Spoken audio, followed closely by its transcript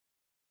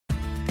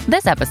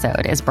This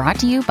episode is brought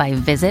to you by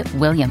Visit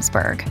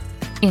Williamsburg.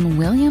 In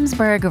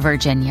Williamsburg,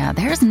 Virginia,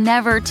 there's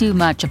never too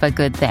much of a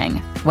good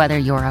thing. Whether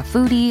you're a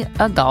foodie,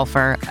 a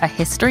golfer, a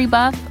history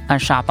buff, a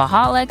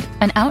shopaholic,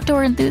 an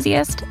outdoor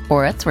enthusiast,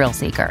 or a thrill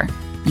seeker,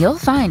 you'll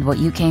find what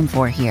you came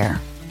for here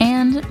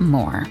and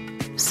more.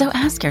 So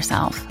ask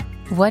yourself,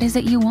 what is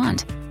it you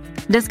want?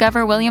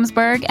 Discover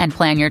Williamsburg and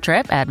plan your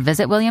trip at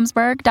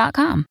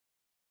visitwilliamsburg.com.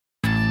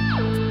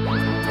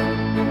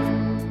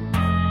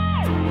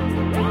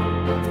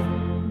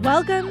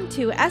 Welcome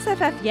to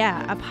SFF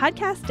Yeah, a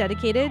podcast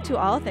dedicated to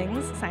all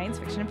things science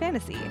fiction and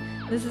fantasy.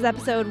 This is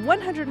episode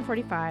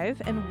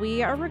 145, and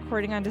we are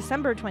recording on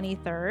December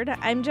 23rd.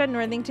 I'm Jen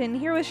Northington,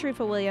 here with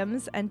Sharifa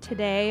Williams, and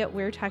today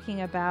we're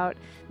talking about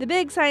the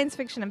big science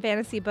fiction and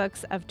fantasy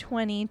books of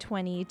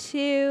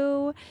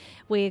 2022.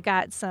 We've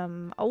got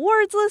some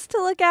awards lists to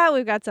look at.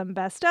 We've got some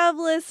best of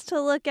lists to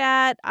look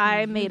at.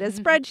 I made a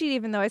spreadsheet,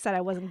 even though I said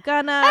I wasn't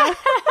gonna.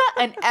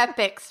 An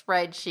epic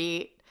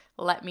spreadsheet.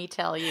 Let me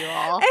tell you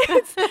all.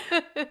 It's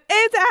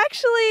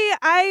actually,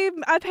 I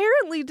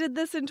apparently did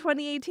this in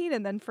 2018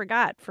 and then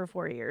forgot for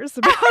 4 years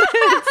about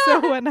it.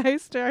 So when I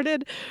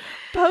started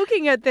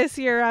poking it this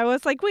year, I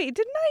was like, wait,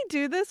 didn't I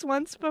do this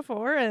once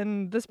before?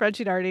 And the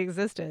spreadsheet already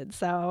existed.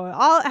 So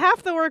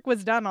half the work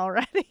was done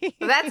already.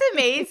 That's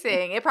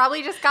amazing. It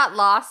probably just got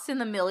lost in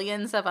the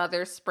millions of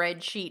other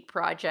spreadsheet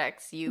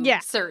projects you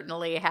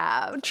certainly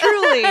have.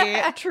 Truly.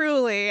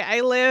 I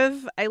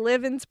live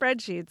in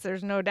spreadsheets.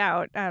 There's no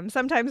doubt.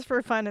 Sometimes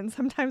for fun and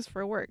sometimes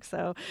for work.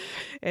 So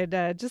it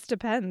just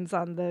depends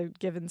on the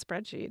given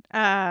spreadsheet.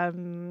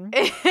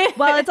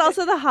 Well, it's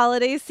also the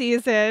holiday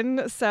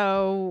season.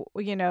 So,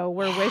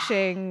 we're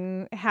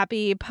wishing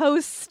happy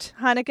post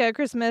Hanukkah,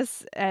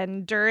 Christmas,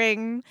 and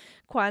during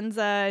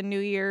Kwanzaa and New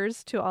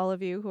Year's to all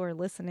of you who are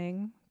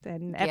listening,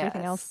 and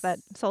everything else, that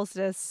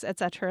solstice,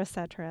 etc.,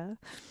 etc.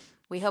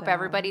 We hope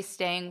everybody's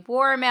staying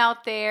warm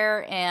out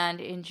there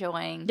and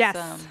enjoying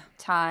some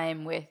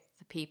time with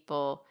the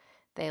people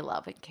they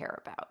love and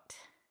care about.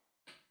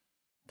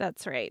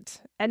 That's right.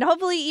 And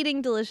hopefully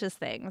eating delicious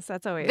things.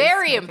 That's always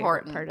very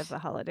important part of the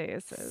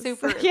holidays.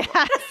 Super important.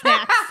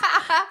 Snacks.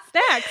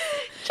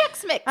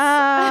 Chex Mix.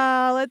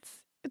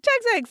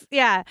 Chex Mix.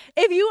 Yeah.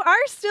 If you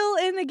are still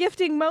in the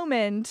gifting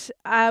moment,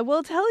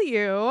 we'll tell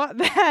you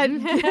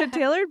that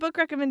Tailored Book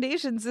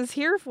Recommendations is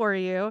here for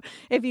you.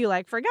 If you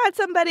forgot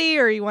somebody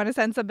or you want to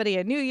send somebody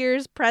a New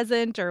Year's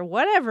present or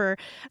whatever,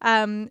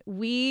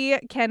 we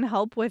can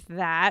help with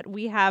that.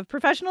 We have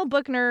professional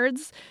book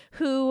nerds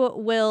who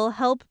will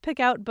help pick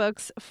out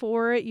books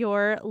for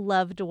your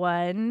loved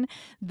one.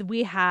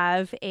 We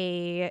have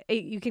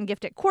you can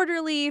gift it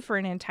quarterly for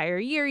an entire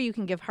year. You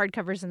can give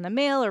hardcovers in the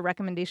mail or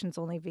recommendations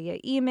only via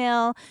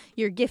email.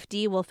 Your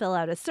giftee will fill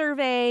out a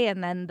survey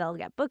and then they'll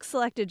get books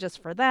selected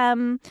just for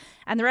them.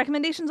 And the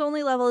recommendations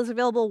only level is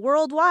available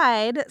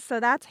worldwide, so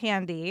that's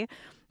handy.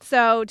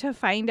 So to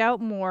find out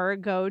more,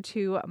 go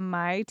to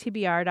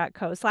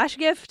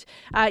mytbr.co/gift.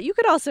 You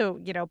could also,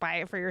 buy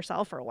it for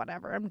yourself or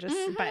whatever.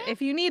 But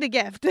if you need a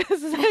gift, this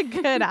is a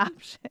good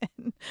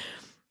option.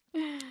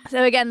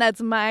 So again,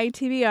 that's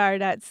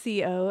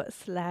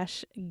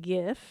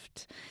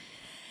mytbr.co/gift.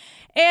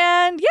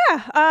 And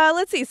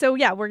let's see. So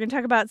we're going to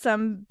talk about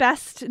some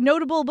best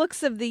notable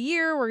books of the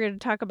year. We're going to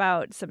talk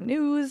about some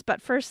news,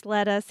 but first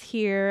let us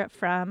hear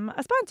from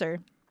a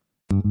sponsor.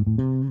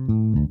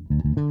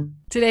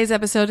 Today's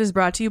episode is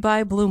brought to you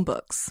by Bloom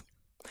Books.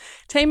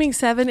 Taming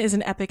Seven is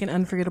an epic and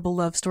unforgettable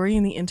love story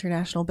in the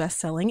international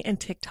best-selling and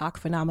TikTok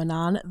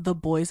phenomenon The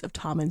Boys of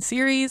Tommen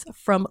series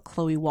from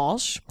Chloe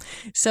Walsh.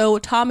 So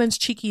Tommen's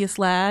cheekiest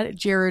lad,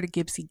 Jared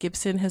Gibbsy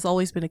Gibson, has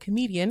always been a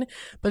comedian,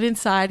 but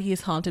inside he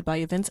is haunted by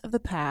events of the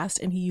past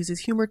and he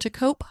uses humor to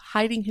cope,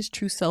 hiding his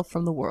true self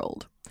from the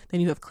world. Then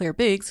you have Claire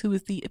Biggs, who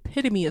is the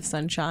epitome of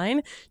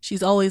sunshine.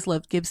 She's always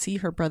loved Gibbsy,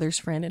 her brother's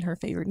friend and her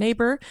favorite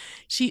neighbor.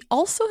 She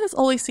also has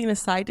always seen a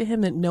side to him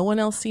that no one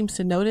else seems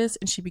to notice,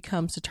 and she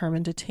becomes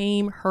determined to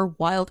tame her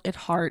wild at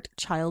heart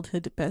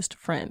childhood best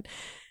friend.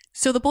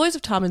 So The Boys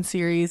of Tommen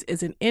series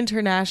is an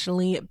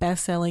internationally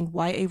best-selling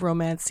YA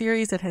romance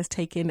series that has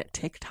taken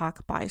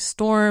TikTok by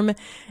storm.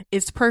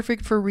 It's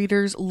perfect for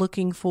readers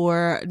looking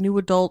for new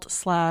adult /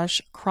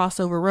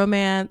 crossover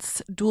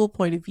romance, dual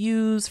point of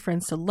views,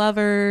 friends to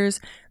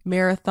lovers,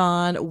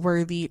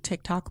 marathon-worthy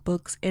TikTok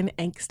books, and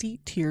angsty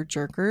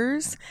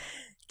tearjerkers.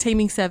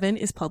 Taming Seven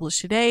is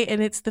published today,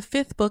 and it's the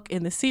 5th book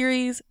in the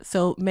series,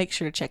 so make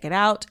sure to check it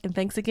out. And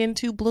thanks again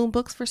to Bloom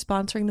Books for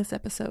sponsoring this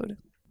episode.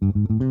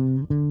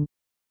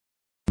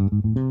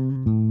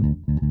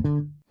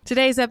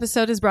 Today's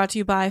episode is brought to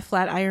you by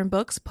Flatiron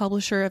Books,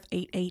 publisher of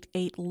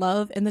 888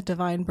 Love and the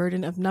Divine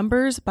Burden of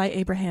Numbers by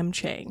Abraham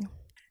Chang.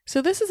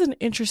 So this is an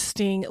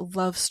interesting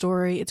love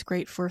story. It's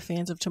great for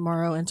fans of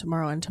Tomorrow and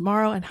Tomorrow and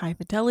Tomorrow and High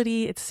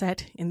Fidelity. It's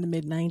set in the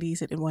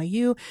mid-90s at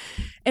NYU,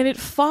 and it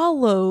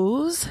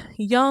follows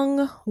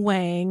young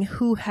Wang,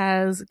 who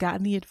has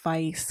gotten the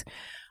advice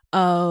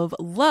of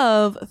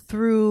love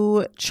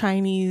through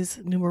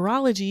Chinese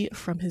numerology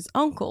from his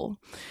uncle.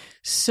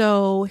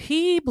 So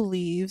he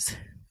believes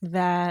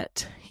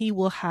that he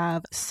will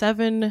have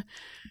 7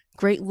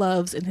 great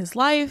loves in his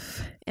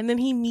life. And then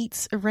he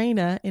meets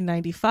Irena in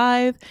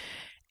 95.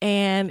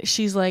 And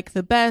she's like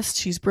the best.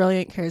 She's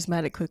brilliant,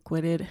 charismatic,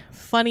 quick-witted,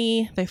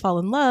 funny. They fall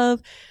in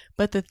love.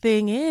 But the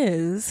thing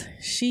is,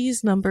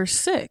 she's number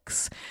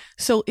 6.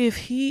 So if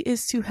he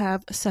is to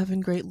have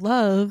 7 great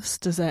loves,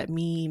 does that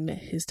mean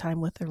his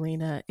time with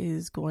Irena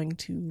is going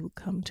to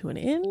come to an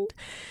end?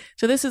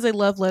 So this is a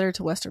love letter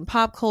to Western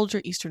pop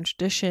culture, Eastern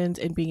traditions,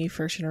 and being a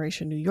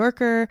first-generation New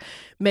Yorker.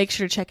 Make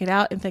sure to check it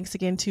out. And thanks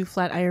again to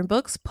Flatiron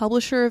Books,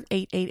 publisher of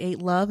 888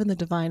 Love and the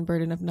Divine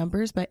Burden of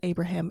Numbers by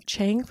Abraham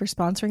Chang, for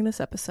sponsoring this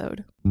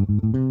episode.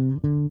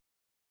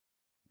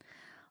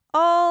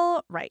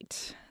 All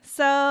right.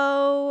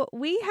 So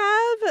we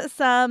have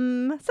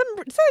some so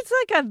it's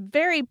like a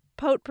very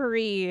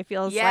potpourri, it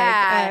feels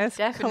like,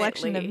 a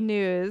collection of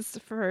news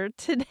for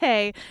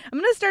today. I'm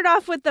going to start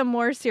off with the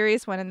more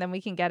serious one, and then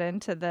we can get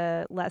into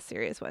the less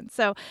serious one.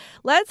 So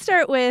let's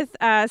start with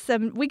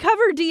we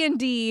cover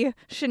D&D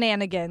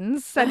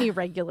shenanigans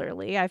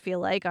semi-regularly, I feel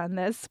like, on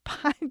this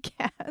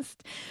podcast.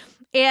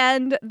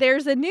 And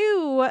there's a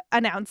new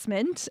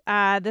announcement.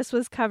 This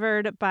was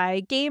covered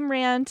by Game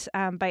Rant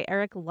by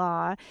Eric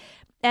Law.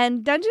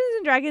 And Dungeons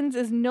 & Dragons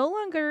is no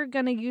longer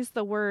going to use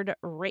the word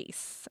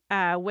race,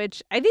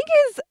 which I think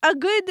is a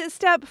good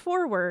step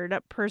forward,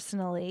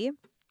 personally.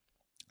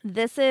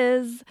 This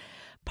is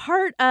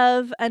part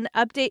of an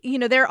update. You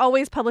know, they're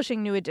always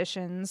publishing new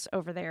editions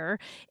over there.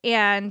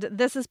 And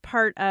this is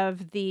part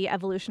of the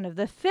evolution of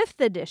the 5th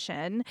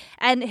edition.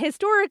 And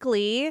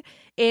historically,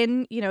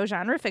 in,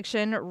 genre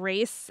fiction,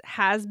 race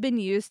has been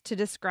used to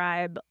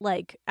describe,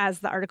 like, as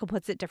the article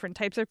puts it, different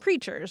types of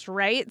creatures,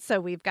 right? So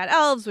we've got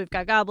elves, we've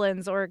got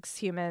goblins, orcs,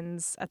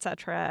 humans,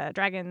 etc.,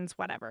 dragons,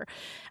 whatever.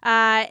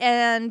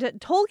 And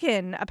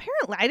Tolkien,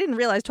 apparently, I didn't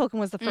realize Tolkien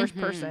was the first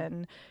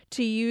person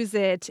to use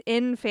it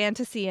in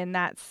fantasy in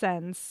that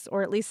sense,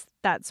 or at least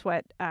that's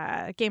what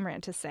Game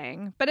Rant is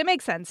saying. But it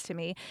makes sense to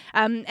me.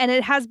 And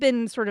it has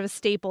been sort of a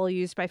staple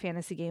used by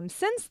fantasy games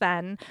since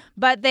then.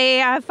 But they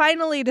have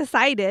finally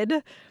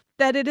decided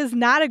that it is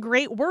not a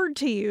great word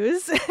to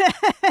use.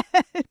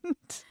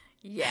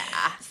 Yeah.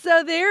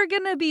 So they're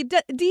going to be...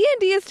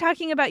 D&D is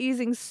talking about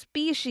using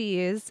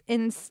species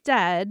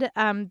instead.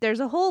 There's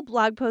a whole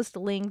blog post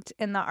linked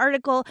in the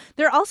article.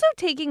 They're also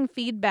taking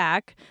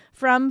feedback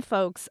from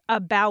folks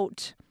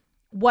about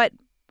what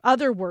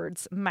other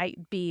words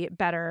might be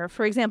better.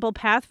 For example,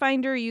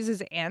 Pathfinder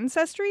uses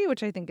ancestry,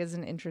 which I think is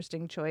an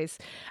interesting choice.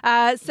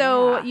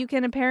 You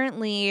can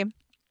apparently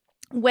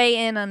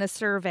weigh in on a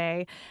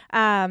survey,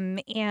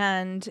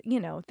 and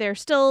they're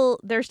still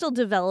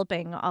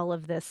developing all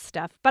of this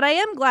stuff. But I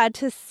am glad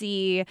to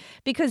see,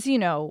 because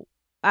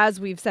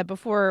as we've said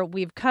before,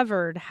 we've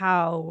covered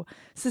how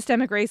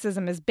systemic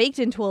racism is baked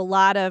into a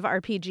lot of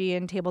RPG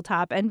and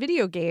tabletop and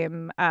video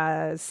game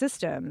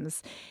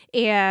systems.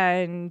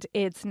 And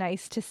it's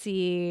nice to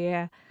see,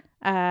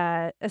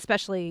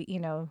 especially,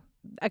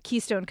 a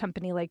keystone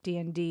company like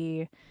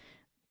D&D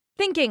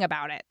thinking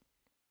about it,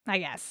 I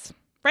guess.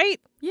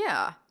 Right?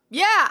 Yeah,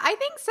 I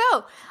think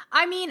so.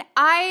 I mean,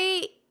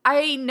 I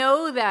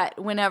know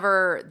that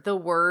whenever the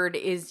word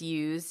is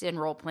used in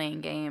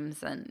role-playing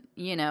games and,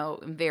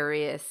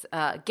 various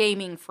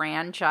gaming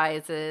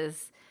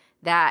franchises,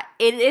 that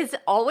it is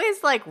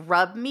always, like,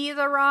 rubbed me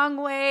the wrong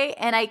way,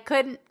 and I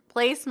couldn't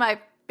place my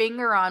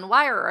finger on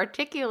why or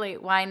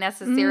articulate why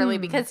necessarily,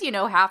 because,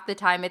 half the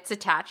time it's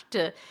attached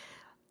to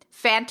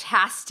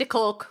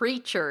fantastical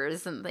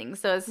creatures and things.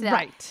 So it's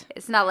not,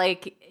 It's not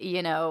like,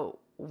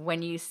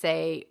 when you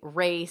say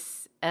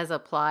race as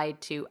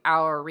applied to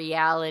our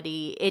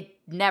reality, it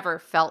never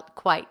felt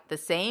quite the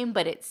same,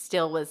 but it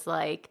still was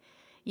like,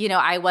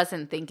 I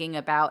wasn't thinking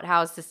about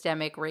how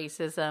systemic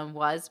racism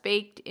was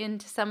baked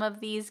into some of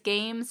these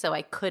games, so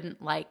I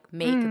couldn't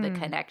make the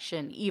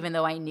connection, even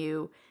though I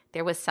knew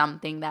there was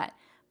something that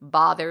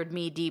bothered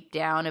me deep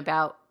down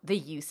about the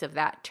use of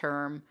that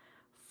term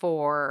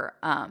for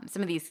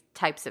some of these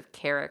types of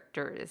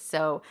characters.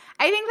 So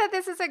I think that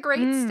this is a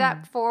great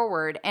step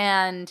forward.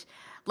 And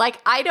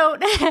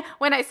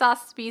when I saw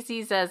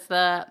species as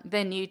the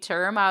new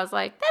term, I was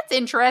like, that's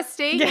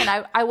interesting. Yeah.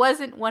 And I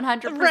wasn't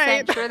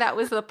 100% sure that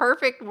was the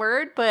perfect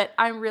word, but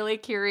I'm really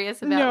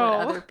curious about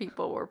what other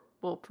people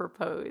will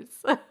propose.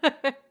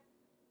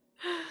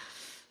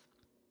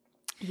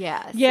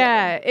 Yeah.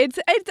 Yeah. It's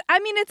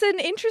an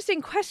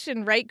interesting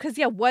question, right? Because,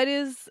 what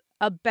is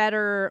a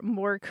better,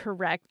 more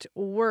correct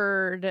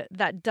word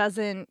that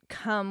doesn't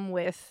come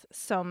with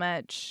so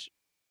much,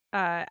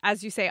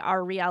 as you say,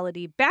 our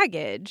reality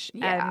baggage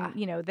and,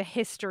 the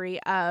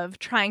history of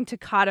trying to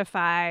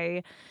codify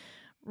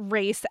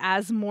race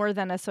as more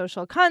than a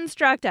social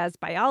construct, as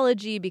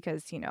biology,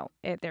 because,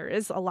 there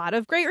is a lot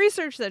of great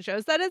research that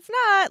shows that it's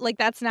not. Like,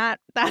 that's not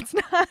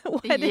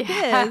what it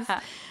is.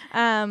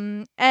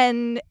 And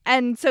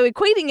so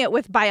equating it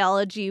with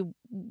biology,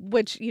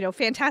 which,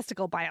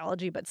 fantastical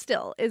biology, but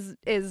still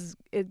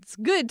it's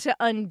good to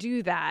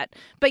undo that.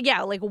 But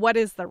what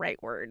is the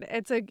right word?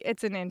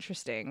 It's an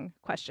interesting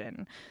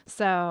question.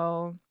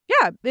 So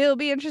it'll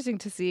be interesting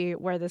to see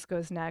where this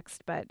goes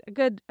next, but a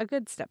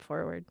good step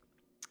forward.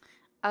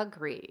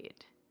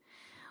 Agreed.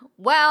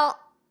 Well,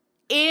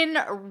 in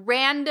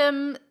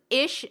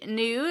random-ish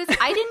news,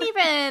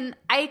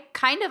 I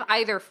kind of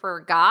either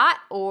forgot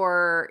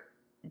or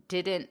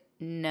didn't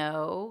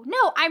know.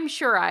 No, I'm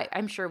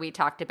sure we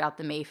talked about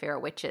the Mayfair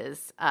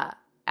Witches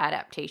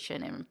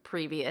adaptation in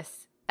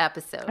previous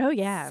episodes. Oh,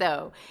 yeah.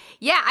 So,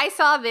 yeah, I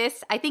saw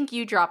this. I think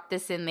you dropped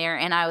this in there,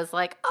 and I was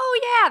like, oh,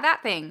 yeah,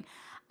 that thing.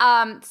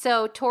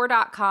 So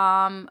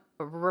Tor.com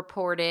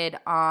reported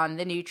on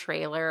the new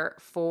trailer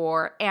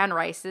for Anne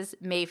Rice's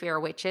Mayfair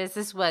Witches.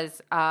 This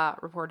was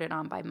reported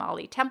on by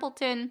Molly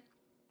Templeton.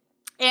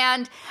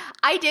 And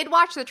I did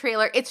watch the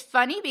trailer. It's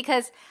funny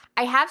because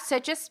I have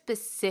such a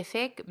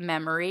specific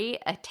memory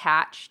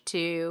attached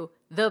to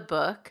the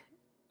book,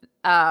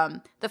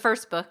 the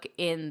first book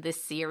in the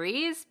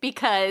series,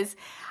 because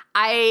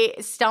I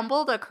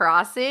stumbled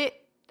across it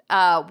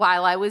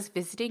while I was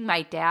visiting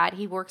my dad.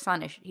 He's worked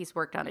on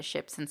a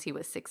ship since he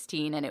was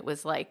 16, and it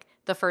was like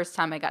the first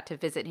time I got to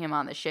visit him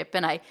on the ship,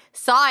 and I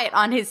saw it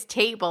on his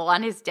table,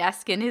 on his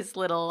desk in his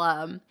little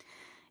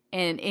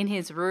in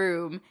his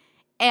room.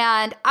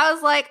 And I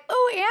was like,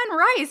 oh, Anne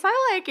Rice.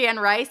 I like Anne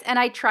Rice. And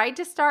I tried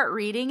to start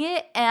reading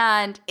it,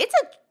 and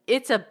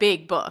it's a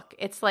big book.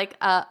 It's like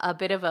a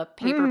bit of a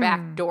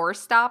paperback door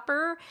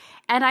stopper.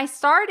 And I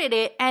started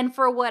it, and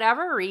for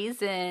whatever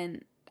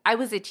reason, I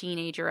was a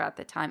teenager at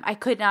the time. I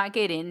could not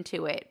get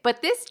into it.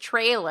 But this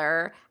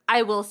trailer,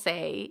 I will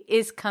say,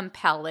 is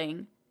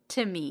compelling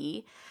to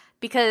me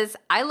because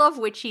I love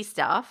witchy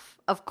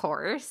stuff, of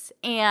course.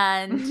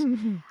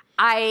 And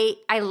I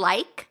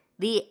like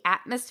the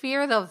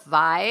atmosphere, the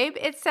vibe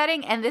it's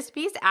setting. And this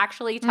piece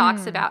actually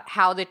talks about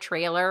how the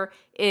trailer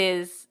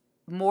is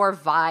more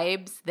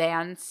vibes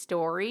than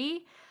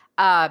story,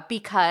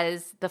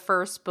 because the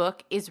first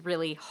book is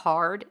really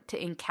hard to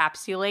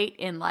encapsulate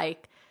in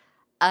like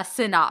a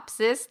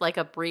synopsis, like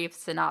a brief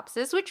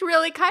synopsis, which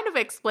really kind of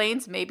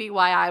explains maybe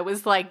why I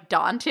was like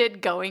daunted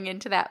going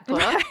into that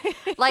book.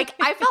 Like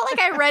I felt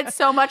like I read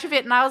so much of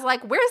it and I was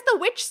like, where's the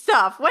witch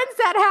stuff? When's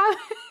that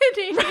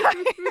happening?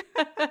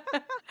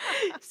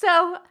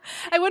 So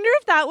I wonder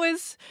if that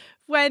was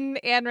when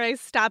Anne Rice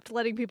stopped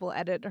letting people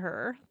edit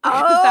her.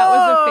 Because that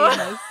was a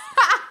famous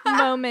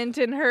moment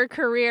in her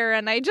career,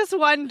 and I just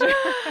wonder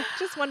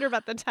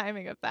about the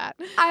timing of that.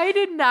 I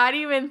did not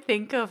even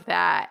think of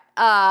that.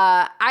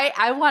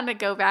 I want to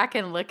go back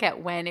and look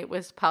at when it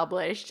was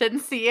published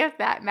and see if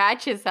that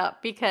matches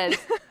up, because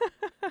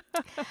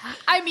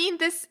I mean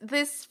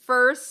this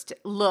first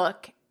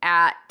look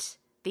at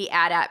the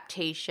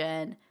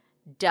adaptation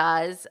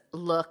does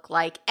look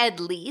like at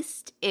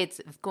least it's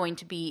going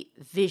to be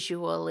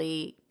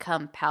visually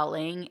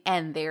compelling,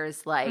 and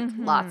there's like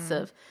lots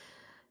of,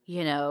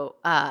 you know,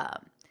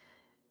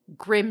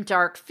 grim,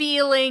 dark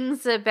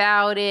feelings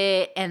about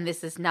it. And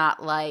this is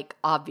not like,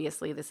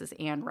 obviously, this is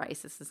Anne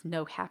Rice. This is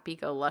no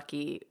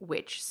happy-go-lucky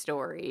witch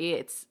story.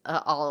 It's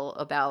all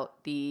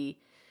about the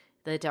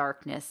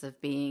darkness of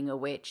being a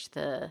witch,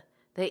 the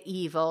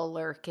evil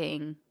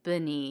lurking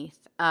beneath.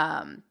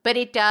 But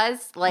it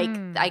does, like,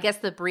 I guess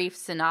the brief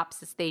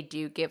synopsis they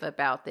do give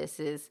about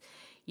this is,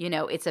 you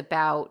know, it's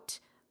about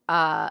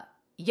a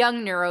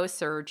young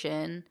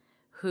neurosurgeon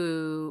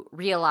who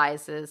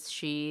realizes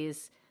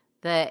she's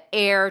the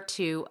heir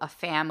to a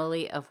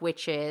family of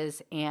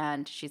witches,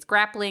 and she's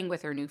grappling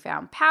with her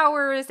newfound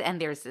powers,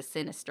 and there's this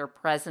sinister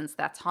presence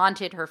that's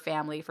haunted her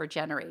family for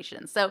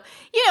generations. So,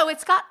 you know,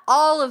 it's got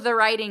all of the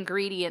right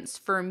ingredients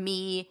for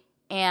me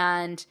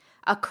and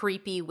a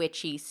creepy,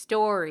 witchy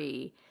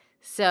story.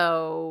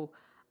 So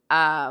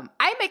I'm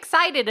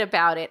excited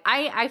about it.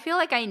 I feel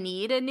like I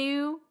need a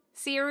new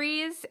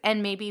series,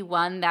 and maybe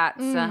one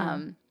that's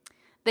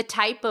the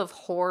type of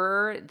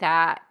horror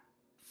that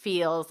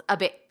feels a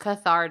bit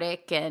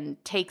cathartic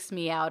and takes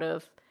me out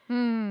of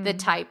the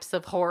types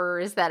of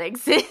horrors that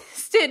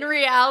exist in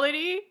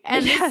reality.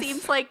 And this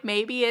seems like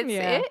maybe it's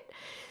it.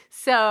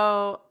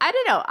 So I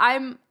don't know.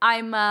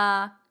 I'm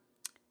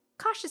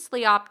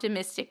cautiously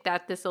optimistic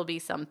that this will be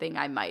something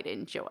I might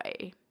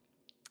enjoy.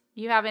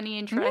 You have any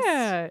interest?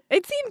 Yeah,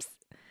 it seems.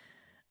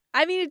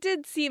 I mean, it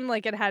did seem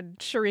like it had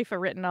Sharifa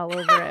written all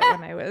over it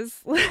when I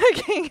was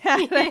looking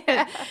at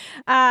it.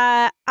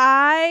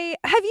 I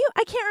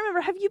can't remember.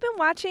 Have you been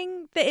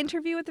watching the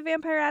Interview with the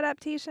Vampire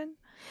adaptation?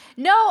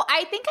 No,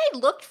 I think I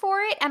looked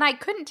for it and I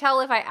couldn't tell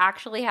if I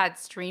actually had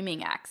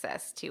streaming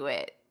access to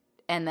it.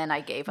 And then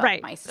I gave up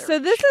my search. So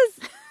this is,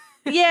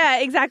 yeah,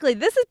 exactly.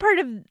 This is part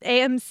of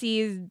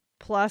AMC's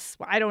Plus.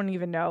 I don't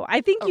even know.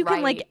 I think you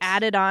can like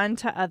add it on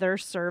to other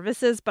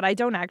services, but I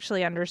don't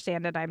actually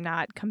understand it. I'm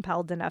not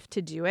compelled enough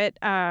to do it,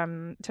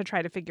 to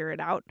try to figure it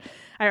out.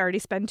 I already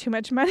spend too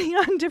much money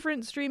on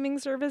different streaming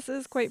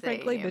services, quite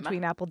frankly,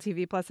 between Apple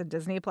TV Plus and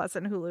Disney Plus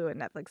and Hulu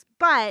and Netflix.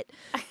 But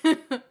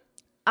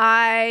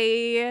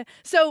I'm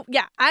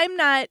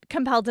not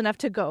compelled enough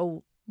to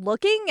go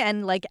looking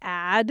and like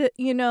add,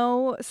 you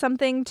know,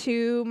 something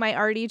to my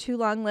already too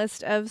long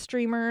list of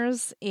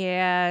streamers.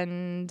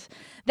 And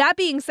that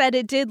being said,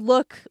 it did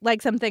look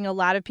like something a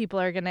lot of people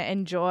are going to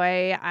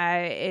enjoy.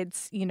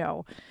 It's, you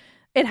know,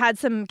 it had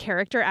some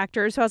character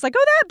actors. So I was like,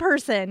 oh, that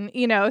person,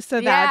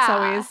 so that's Yeah.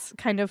 always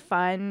kind of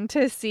fun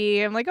to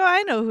see. I'm like, oh,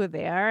 I know who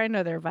they are. I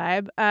know their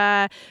vibe.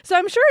 So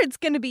I'm sure it's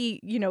going to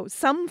be,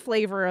 some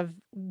flavor of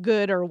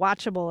good or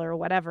watchable or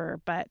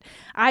whatever. But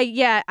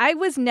I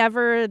was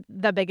never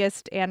the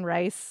biggest Anne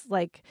Rice.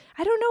 Like,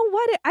 I don't know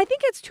I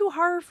think it's too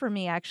hard for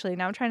me, actually.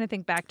 Now I'm trying to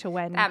think back to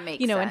when, That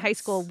makes in sense. high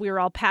school, we were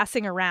all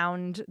passing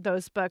around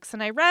those books.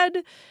 And I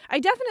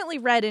definitely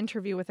read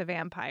Interview with a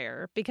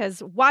Vampire,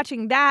 because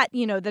watching that,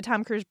 the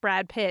Tom Cruise,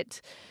 Brad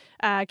Pitt,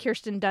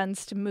 Kirsten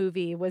Dunst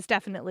movie was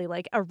definitely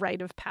like a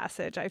rite of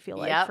passage, I feel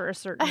like, Yep. for a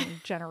certain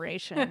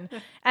generation.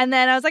 And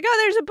then I was like, oh,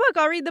 there's a book.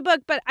 I'll read the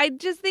book. But I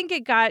just think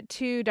it got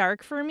too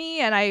dark for me.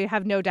 And I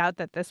have no doubt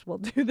that this will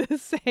do the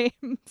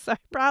same. So I'm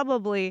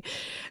probably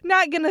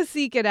not going to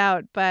seek it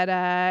out. But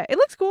it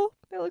looks cool.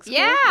 It looks cool.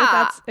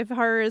 Yeah. If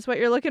horror is what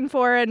you're looking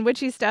for and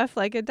witchy stuff,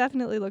 like, it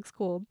definitely looks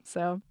cool.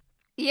 So.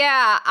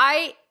 Yeah,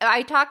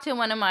 I talked to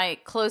one of my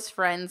close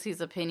friends whose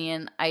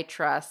opinion I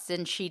trust,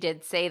 and she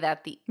did say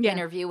that the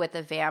Interview with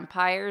the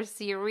Vampire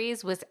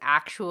series was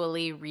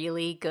actually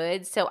really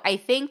good. So I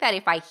think that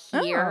if I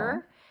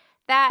hear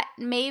that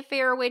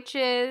Mayfair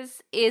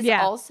Witches is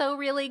also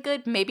really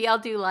good, maybe I'll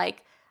do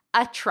like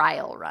a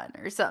trial run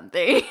or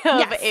something of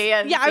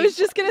AMC. Yeah, I was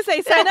just going to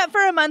say, sign up for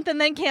a month and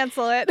then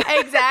cancel it.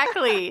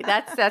 Exactly.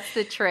 That's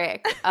the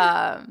trick.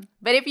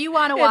 But if you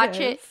want to watch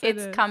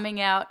it's coming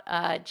out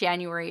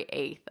January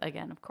 8th,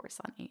 again, of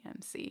course, on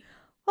AMC.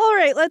 All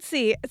right, let's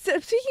see. So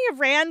speaking of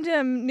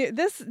random news,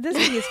 this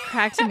piece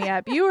cracked me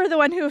up. You were the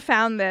one who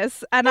found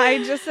this, and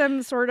I just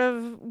am sort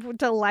of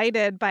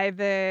delighted by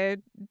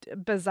the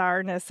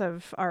bizarreness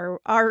of our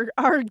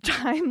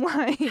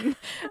timeline.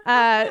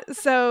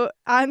 So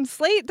on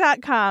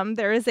Slate.com,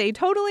 there is a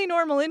totally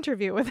normal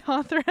interview with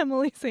author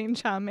Emily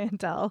St. John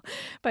Mandel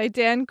by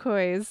Dan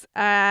Kois,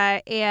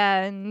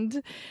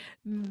 and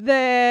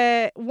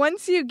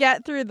once you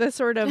get through the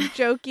sort of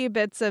jokey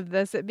bits of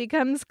this, it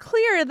becomes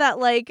clear that,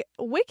 like,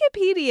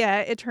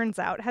 Wikipedia, it turns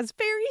out, has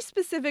very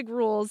specific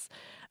rules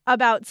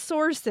about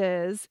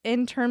sources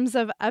in terms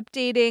of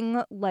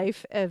updating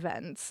life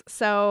events.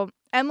 So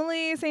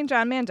Emily St.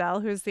 John Mandel,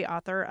 who's the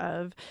author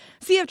of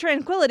Sea of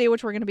Tranquility,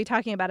 which we're going to be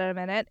talking about in a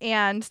minute,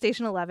 and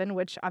Station 11,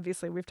 which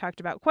obviously we've talked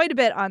about quite a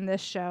bit on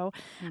this show,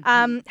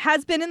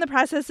 has been in the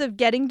process of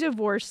getting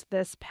divorced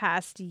this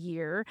past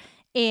year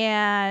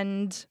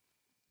and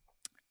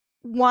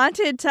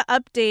wanted to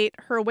update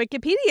her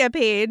Wikipedia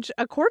page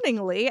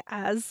accordingly,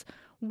 as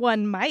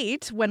one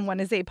might when one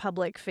is a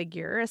public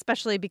figure,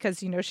 especially because,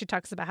 she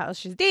talks about how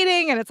she's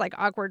dating and it's like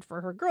awkward for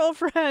her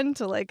girlfriend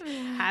to like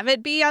have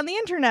it be on the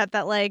internet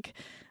that like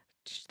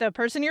the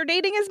person you're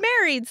dating is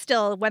married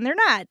still when they're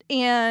not.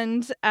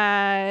 And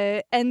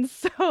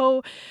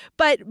so,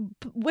 but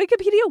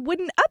Wikipedia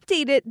wouldn't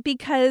update it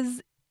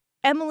because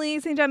Emily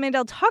St. John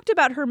Mandel talked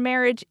about her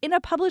marriage in a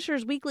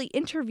Publishers Weekly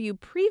interview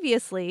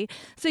previously.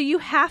 So you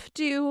have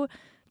to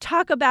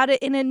talk about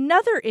it in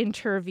another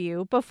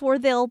interview before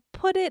they'll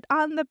put it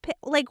on the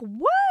like,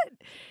 what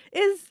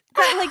is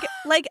that?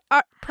 Like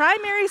our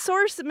primary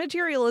source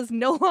material is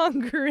no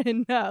longer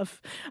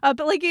enough. But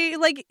like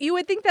you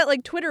would think that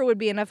like Twitter would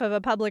be enough of a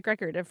public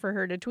record for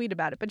her to tweet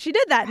about it, but she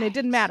did that and it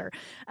didn't matter.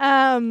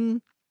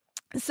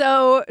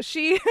 So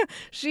she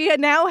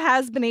now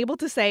has been able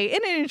to say in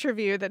an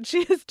interview that she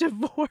is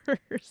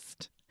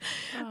divorced.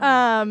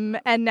 And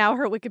now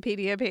her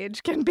Wikipedia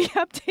page can be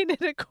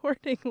updated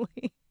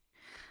accordingly.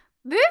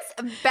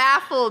 This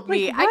baffled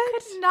me. Like, I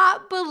what? could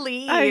not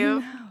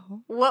believe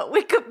what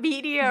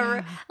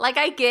Wikipedia... Like,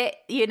 I get,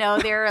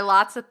 there are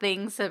lots of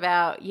things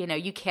about,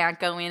 you can't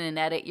go in and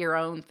edit your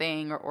own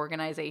thing, or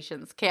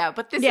organizations can't.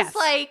 But this is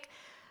like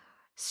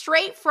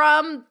straight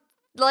from,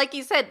 like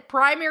you said,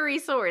 primary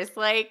source.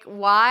 Like,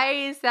 why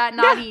is that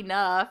not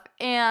enough?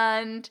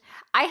 And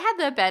I had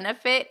the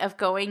benefit of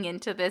going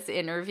into this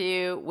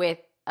interview with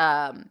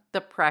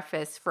the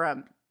preface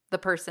from the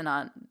person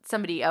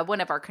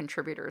one of our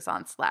contributors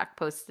on Slack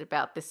posted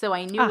about this. So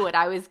I knew what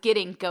I was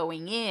getting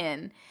going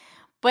in.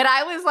 But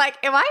I was like,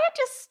 if I had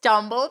just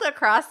stumbled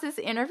across this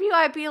interview,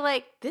 I'd be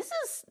like, this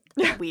is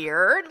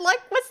weird.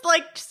 Like, what's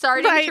like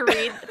starting to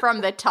read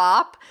from the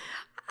top?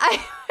 I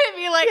would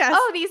be like,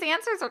 oh, these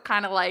answers are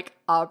kind of like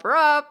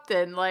abrupt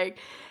and like,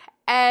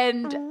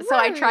 so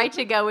I tried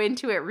to go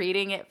into it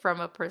reading it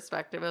from a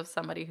perspective of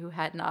somebody who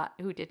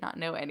did not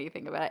know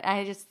anything about it.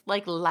 I just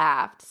like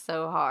laughed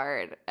so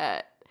hard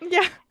at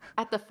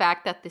the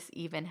fact that this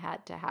even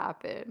had to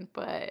happen.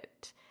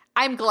 But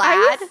I'm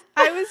glad.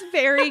 I was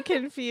very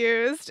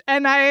confused,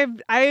 and I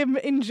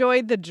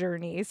enjoyed the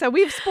journey. So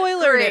we've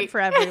spoilered it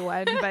for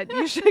everyone, but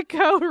you should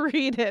go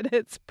read it.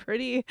 It's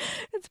pretty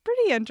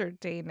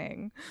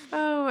entertaining.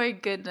 Oh my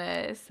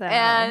goodness. So,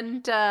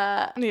 and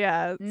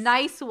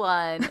nice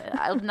one.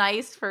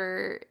 Nice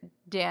for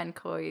Dan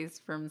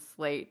Kois from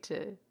Slate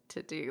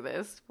to do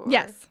this for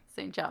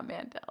St. John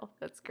Mandel.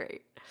 That's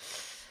great.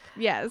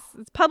 Yes,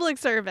 it's public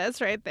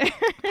service right there.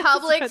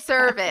 Public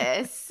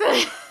service.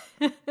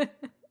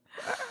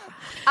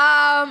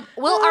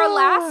 Well, our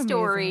last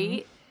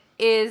story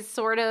is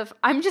sort of,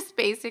 I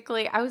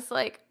was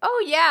like,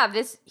 oh yeah,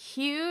 this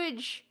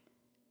huge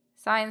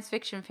science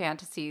fiction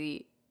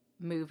fantasy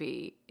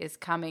movie is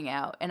coming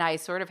out, and I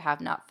sort of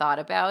have not thought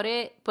about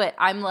it, but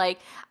I'm like,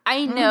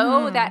 I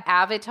know that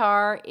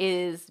Avatar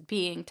is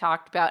being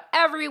talked about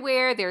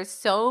everywhere. There's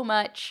so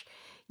much,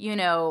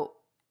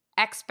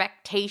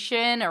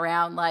 expectation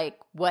around like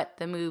what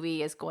the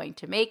movie is going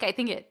to make. I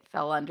think it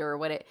fell under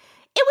what it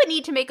would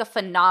need to make a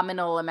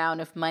phenomenal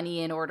amount of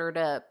money in order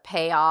to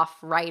pay off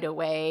right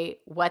away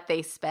what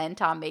they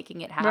spent on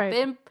making it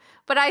happen. Right.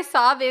 But I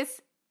saw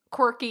this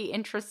quirky,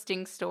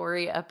 interesting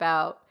story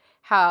about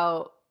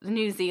how the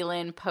New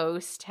Zealand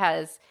Post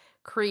has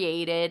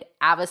created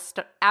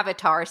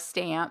Avatar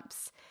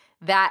stamps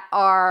that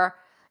are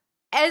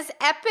as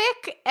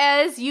epic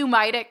as you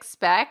might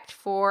expect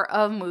for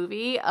a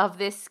movie of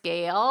this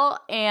scale.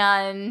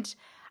 And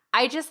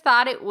I just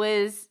thought it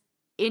was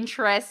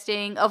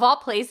interesting. Of all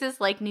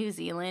places, like New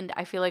Zealand,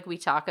 I feel like we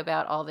talk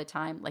about all the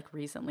time, like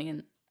recently,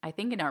 and I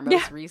think in our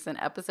most recent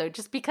episode,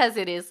 just because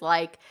it is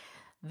like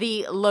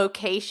the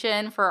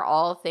location for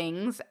all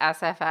things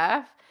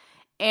SFF.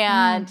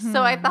 And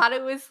so I thought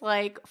it was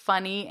like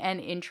funny and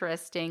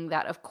interesting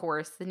that, of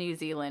course, the New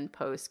Zealand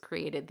Post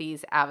created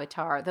these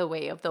Avatar, The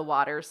Way of the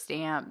Water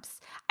stamps.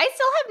 I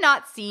still have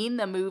not seen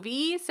the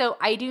movie, so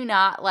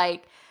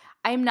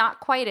I'm not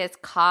quite as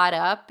caught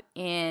up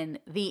in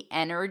the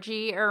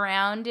energy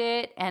around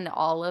it and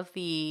all of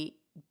the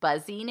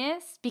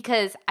buzziness,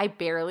 because I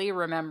barely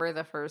remember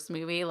the first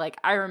movie. Like,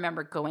 I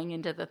remember going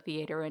into the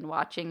theater and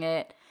watching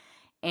it,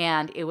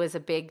 and it was a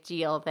big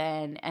deal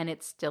then, and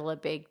it's still a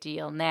big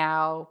deal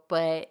now.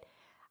 But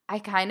I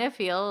kind of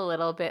feel a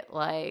little bit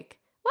like,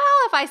 well,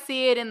 if I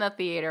see it in the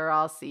theater,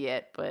 I'll see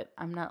it. But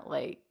I'm not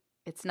like,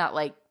 it's not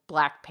like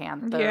Black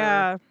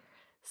Panther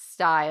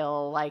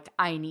style, like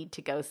I need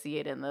to go see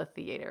it in the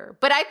theater.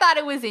 But I thought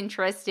it was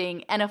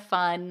interesting and a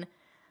fun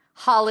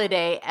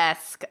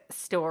holiday-esque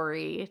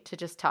story to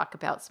just talk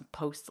about some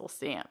postal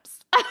stamps.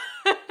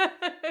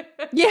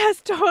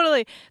 Yes,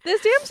 totally. The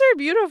stamps are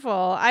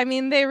beautiful. I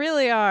mean, they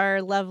really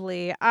are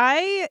lovely.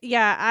 I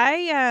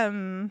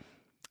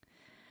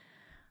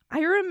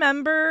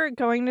remember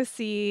going to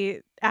see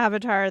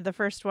Avatar, the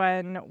first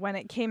one, when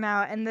it came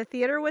out, and the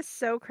theater was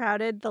so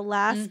crowded. The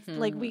last,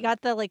 we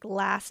got the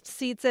last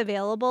seats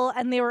available,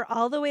 and they were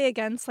all the way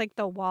against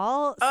the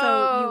wall.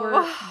 So you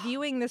were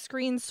viewing the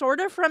screen sort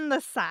of from the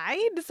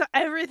side. So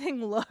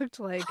everything looked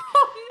like,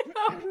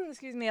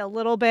 excuse me, a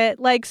little bit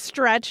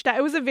stretched.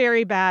 It was a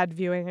very bad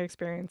viewing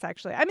experience,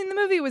 actually. I mean, the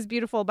movie was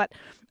beautiful, but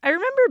I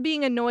remember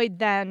being annoyed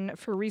then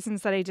for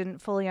reasons that I didn't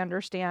fully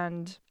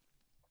understand.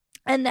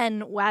 And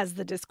then as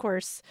the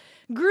discourse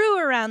grew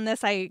around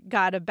this, I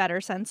got a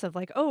better sense of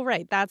oh,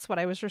 right, that's what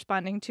I was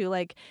responding to.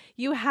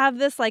 You have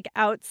this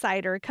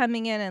outsider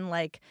coming in and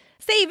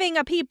saving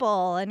a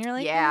people. And you're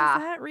like, is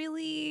that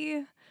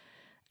really?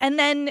 And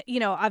then,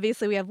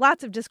 obviously we have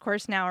lots of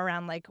discourse now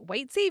around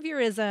white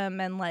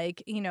saviorism and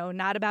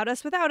not about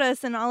us without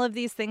us and all of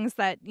these things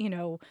that,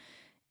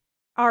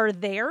 are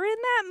there in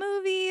that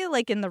movie,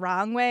 in the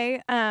wrong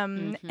way.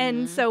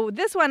 And so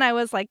this one I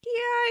was like,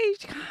 I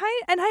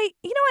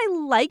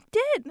liked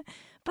it,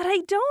 but I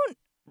don't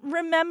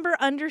remember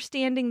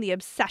understanding the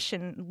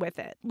obsession with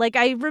it.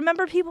 I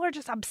remember people are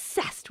just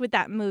obsessed with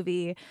that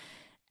movie,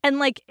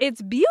 and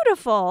it's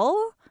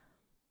beautiful,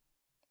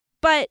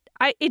 but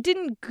it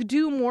didn't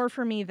do more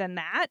for me than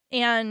that.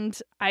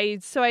 And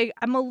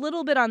I'm a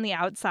little bit on the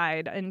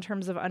outside in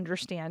terms of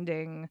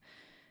understanding,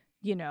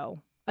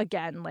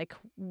 again,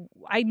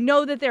 I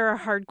know that there are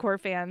hardcore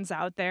fans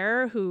out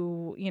there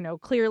who,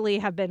 clearly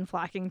have been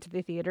flocking to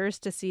the theaters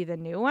to see the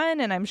new one,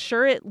 and I'm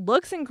sure it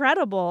looks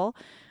incredible.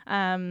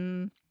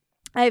 I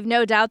have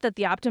no doubt that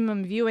the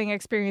optimum viewing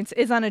experience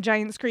is on a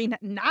giant screen,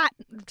 not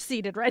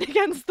seated right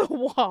against the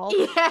wall.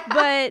 Yeah.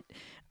 But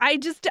I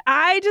just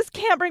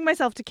can't bring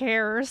myself to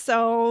care.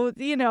 So,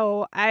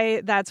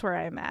 that's where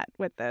I'm at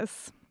with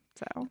this.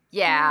 So,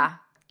 yeah.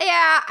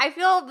 Yeah, I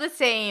feel the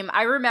same.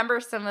 I remember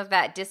some of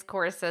that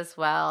discourse as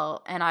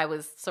well, and I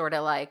was sort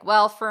of like,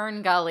 well,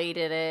 Fern Gully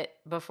did it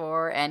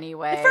before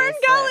anyway. Fern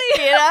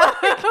Gully!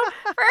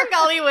 Fern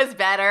Gully was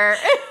better.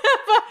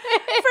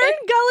 Fern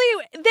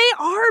Gully, they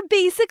are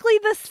basically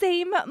the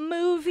same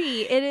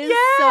movie. It is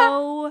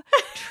so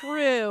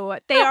true.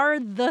 They are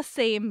the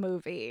same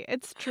movie.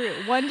 It's true.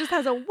 One just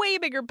has a way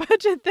bigger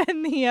budget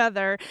than the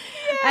other.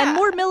 Yeah. And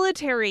more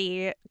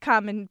military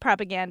common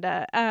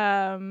propaganda.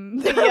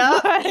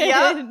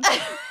 Yep.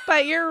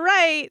 But you're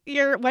right.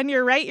 When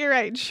you're right, you're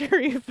right,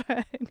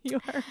 Sharifa. You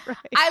are right.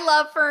 I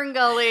love Fern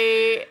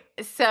Gully,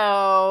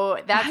 so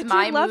that's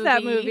my movie. I love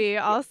that movie.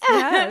 Also,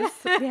 yes,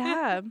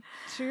 yeah.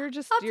 So you're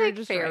just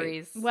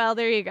fairies. Right. Well,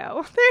 there you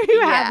go. There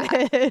you have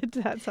it.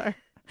 That's our.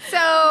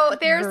 So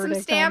there's some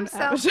stamps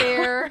out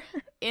there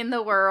in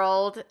the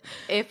world.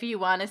 If you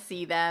want to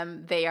see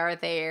them, they are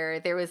there.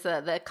 There was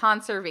the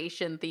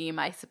conservation theme,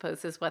 I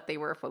suppose, is what they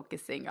were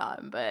focusing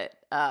on. But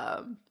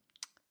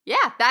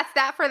yeah, that's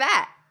that for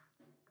that.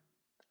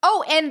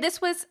 Oh, and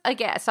this was,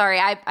 again, sorry,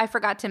 I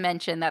forgot to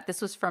mention that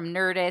this was from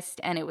Nerdist,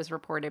 and it was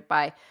reported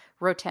by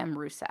Rotem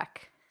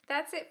Rusek.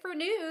 That's it for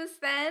news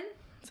then.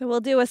 So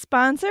we'll do a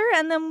sponsor,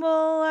 and then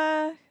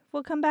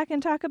we'll come back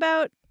and talk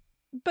about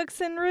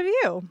books in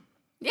review.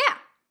 Yeah.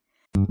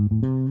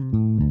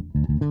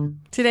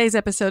 Today's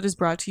episode is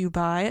brought to you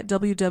by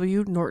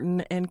W.W.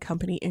 Norton and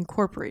Company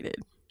Incorporated.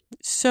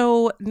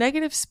 So,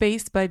 Negative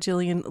Space by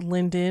Gillian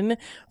Linden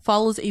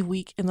follows a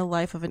week in the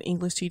life of an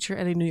English teacher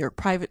at a New York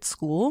private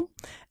school.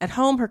 At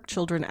home, her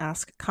children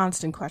ask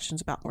constant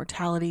questions about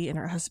mortality, and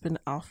her husband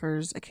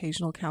offers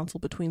occasional counsel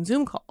between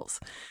Zoom calls.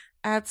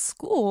 At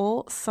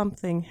school,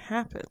 something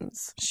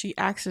happens. She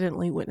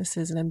accidentally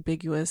witnesses an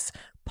ambiguous,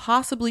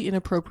 possibly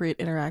inappropriate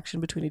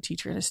interaction between a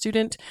teacher and a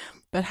student,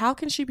 but how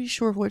can she be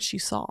sure of what she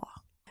saw?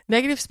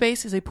 Negative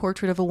Space is a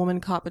portrait of a woman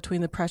caught between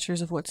the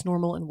pressures of what's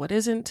normal and what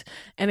isn't,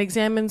 and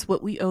examines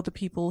what we owe the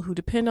people who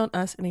depend on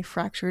us in a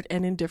fractured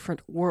and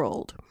indifferent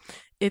world.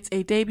 It's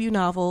a debut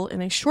novel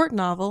and a short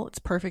novel. It's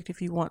perfect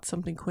if you want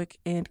something quick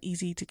and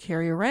easy to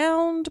carry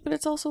around, but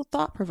it's also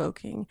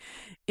thought-provoking.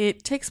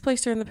 It takes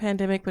place during the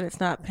pandemic, but it's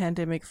not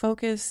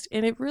pandemic-focused,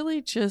 and it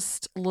really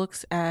just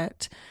looks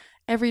at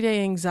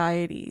everyday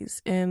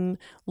anxieties in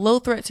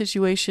low-threat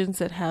situations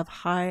that have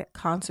high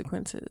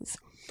consequences.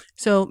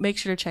 So make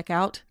sure to check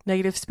out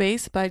Negative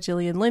Space by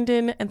Gillian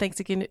Linden, and thanks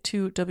again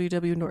to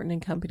W.W. Norton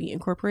and Company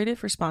Incorporated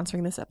for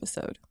sponsoring this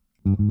episode.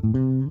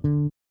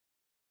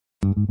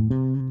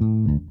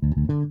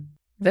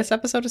 This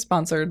episode is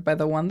sponsored by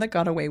The One That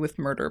Got Away with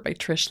Murder by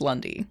Trish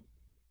Lundy.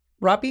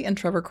 Robbie and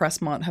Trevor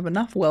Cressmont have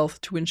enough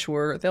wealth to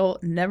ensure they'll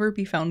never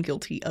be found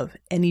guilty of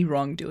any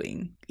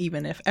wrongdoing,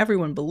 even if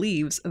everyone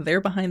believes they're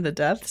behind the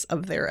deaths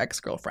of their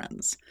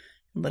ex-girlfriends.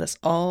 And let us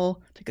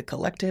all take a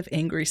collective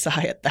angry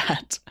sigh at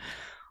that.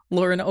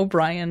 Lauren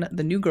O'Brien,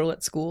 the new girl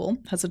at school,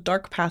 has a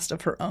dark past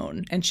of her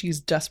own, and she's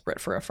desperate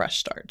for a fresh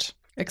start.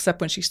 Except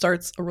when she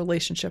starts a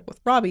relationship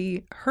with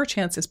Robbie, her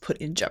chance is put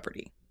in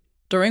jeopardy.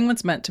 During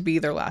what's meant to be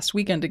their last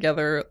weekend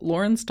together,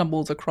 Lauren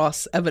stumbles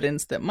across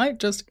evidence that might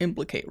just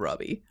implicate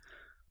Robbie.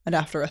 And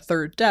after a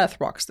third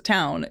death rocks the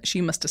town, she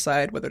must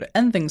decide whether to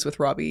end things with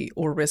Robbie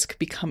or risk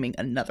becoming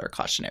another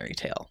cautionary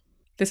tale.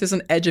 This is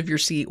an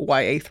edge-of-your-seat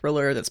YA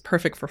thriller that's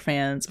perfect for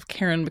fans of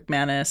Karen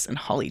McManus and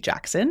Holly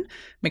Jackson.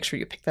 Make sure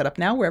you pick that up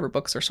now wherever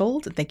books are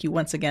sold. And thank you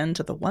once again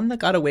to The One That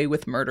Got Away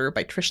with Murder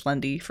by Trish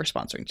Lundy for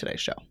sponsoring today's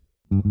show.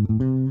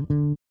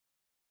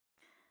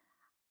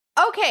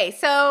 Okay,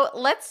 so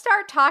let's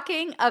start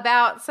talking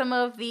about some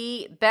of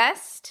the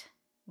best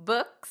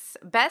books,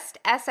 best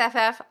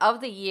SFF of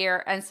the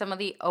year, and some of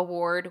the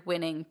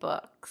award-winning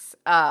books.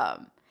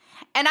 And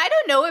I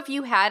don't know if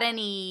you had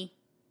any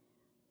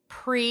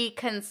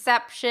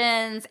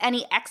preconceptions,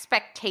 any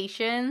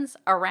expectations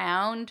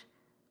around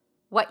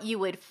what you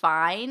would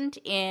find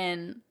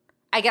in,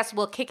 I guess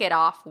we'll kick it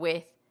off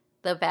with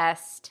the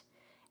best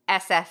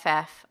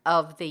SFF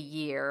of the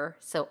year.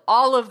 So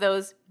all of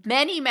those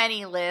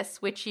many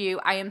lists, which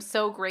I am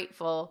so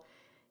grateful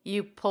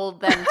you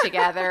pulled them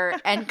together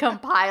and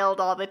compiled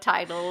all the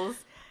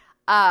titles.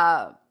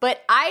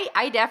 But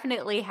I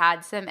definitely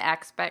had some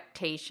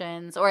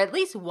expectations, or at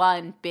least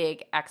one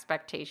big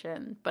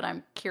expectation, but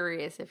I'm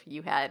curious if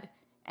you had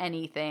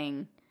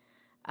anything,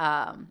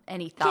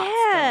 any thoughts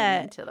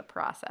going into the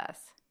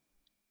process.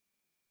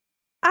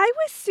 I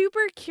was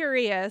super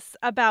curious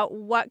about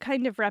what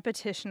kind of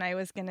repetition I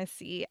was going to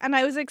see, and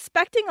I was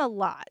expecting a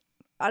lot,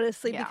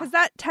 honestly, because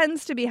that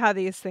tends to be how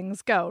these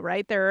things go,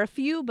 right? There are a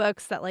few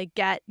books that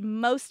get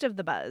most of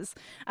the buzz.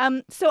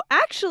 So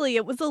actually,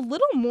 it was a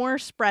little more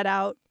spread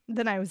out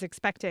than I was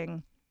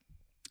expecting.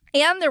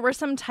 And there were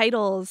some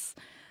titles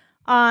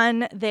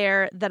on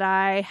there that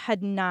I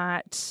had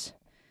not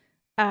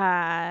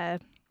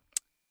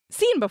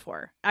seen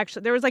before.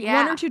 Actually, there was one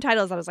or two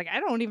titles I was I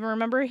don't even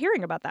remember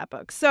hearing about that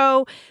book.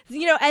 So,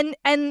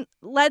 and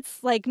let's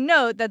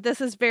note that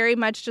this is very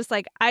much just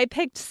I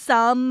picked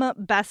some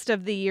best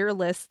of the year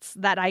lists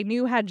that I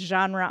knew had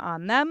genre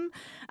on them.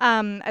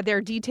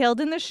 They're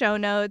detailed in the show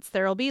notes.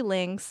 There'll be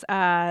links.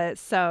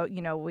 So,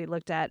 we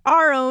looked at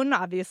our own,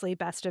 obviously,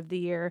 best of the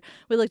year.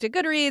 We looked at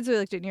Goodreads. We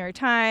looked at New York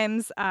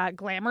Times.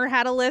 Glamour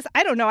had a list.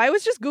 I don't know. I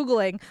was just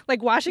Googling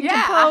Washington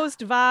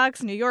Post,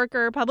 Vox, New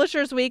Yorker,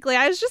 Publishers Weekly.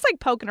 I was just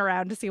poking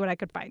around to see what I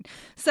could find.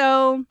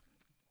 So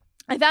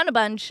I found a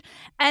bunch,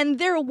 and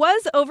there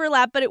was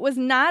overlap, but it was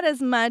not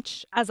as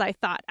much as I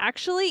thought,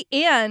 actually.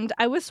 And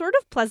I was sort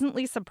of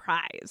pleasantly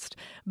surprised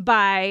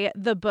by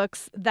the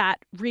books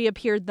that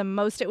reappeared the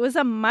most. It was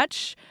a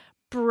much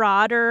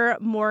broader,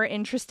 more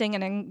interesting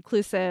and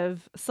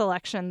inclusive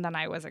selection than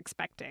I was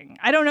expecting.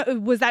 I don't know.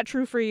 Was that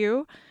true for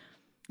you?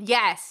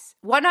 Yes,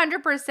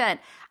 100%.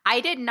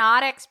 I did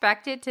not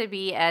expect it to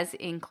be as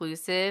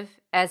inclusive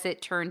as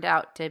it turned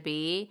out to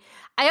be.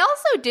 I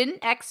also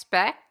didn't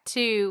expect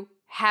to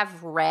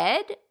have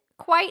read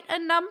quite a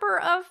number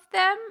of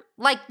them,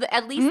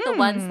 at least the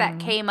ones that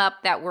came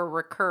up that were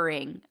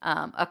recurring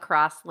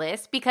across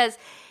lists, because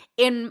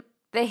in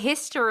the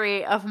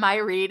history of my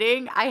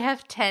reading, I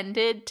have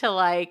tended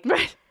to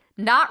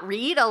not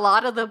read a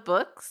lot of the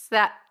books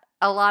that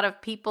a lot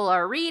of people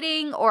are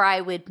reading, or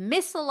I would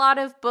miss a lot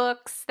of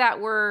books that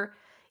were,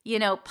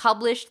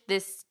 published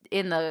this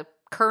in the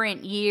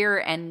current year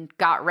and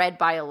got read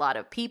by a lot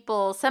of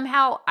people.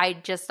 Somehow I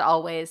just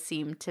always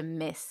seem to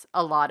miss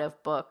a lot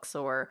of books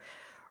or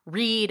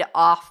read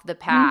off the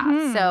path.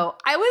 Mhm. So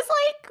I was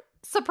like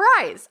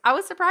surprised. I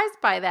was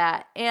surprised by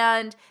that.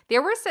 And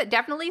there were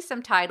definitely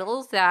some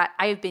titles that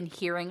I've been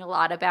hearing a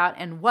lot about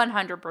and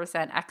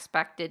 100%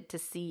 expected to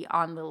see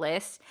on the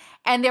list.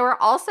 And there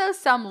were also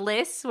some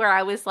lists where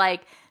I was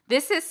like,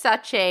 this is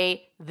such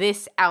a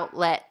this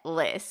outlet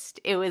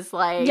list. It was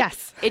like,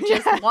 Yes. it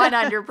just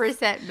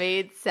 100%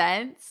 made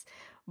sense.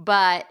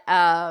 But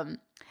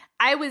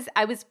I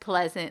was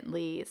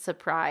pleasantly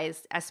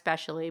surprised,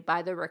 especially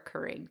by the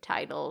recurring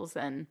titles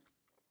and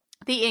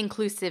the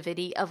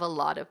inclusivity of a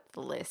lot of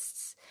the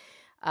lists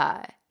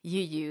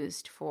you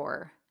used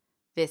for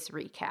this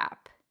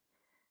recap.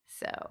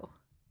 So,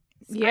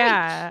 it's great.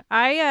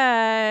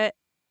 Yeah.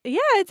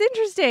 It's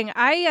interesting.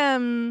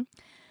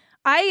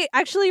 I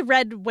actually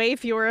read way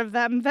fewer of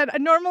them than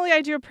normally. I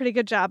do a pretty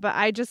good job, but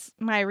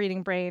my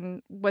reading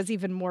brain was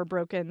even more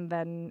broken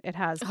than it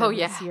has been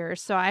this year.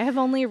 So I have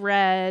only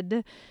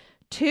read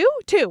two.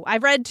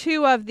 I've read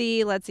two of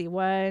the, let's see,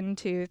 1,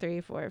 2,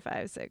 3, 4,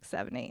 5, 6,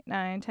 7, 8,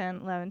 9,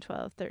 10, 11,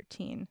 12,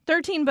 13.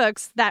 13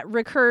 books that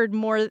recurred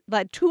more,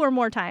 like 2 or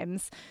more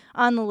times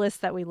on the list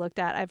that we looked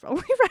at. I've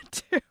only read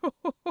 2.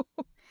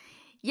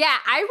 Yeah,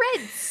 I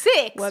read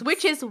 6, Whoops.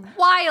 which is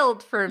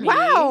wild for me.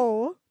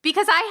 Wow.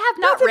 Because I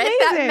have not That's read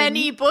that amazing.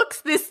 many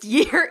books this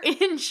year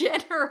in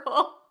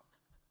general.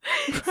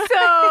 So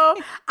I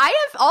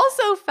have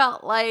also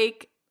felt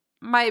like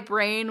my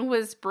brain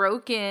was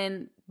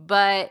broken,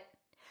 but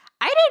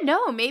I don't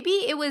know. Maybe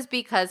it was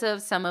because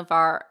of some of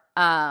our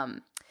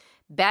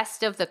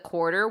best of the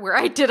quarter where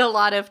I did a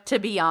lot of, to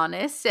be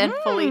honest and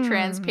fully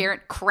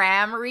transparent,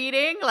 cram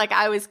reading. Like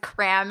I was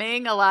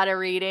cramming a lot of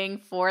reading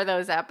for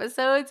those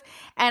episodes.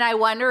 And I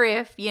wonder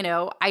if,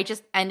 I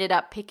just ended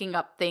up picking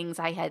up things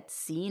I had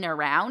seen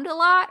around a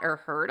lot or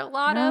heard a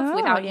lot of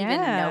without even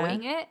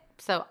knowing it.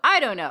 So I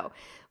don't know.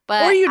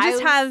 But or you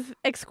just have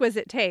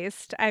exquisite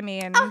taste. I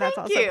mean, that's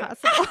also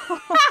possible.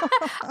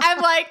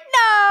 I'm like,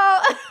 no.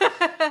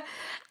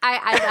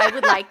 I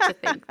would like to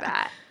think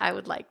that.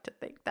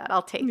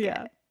 I'll take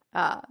it.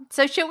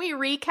 So should we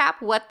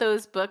recap what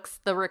those books,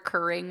 the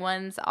recurring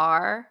ones,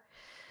 are?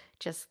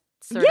 Just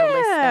sort of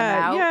list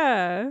them out.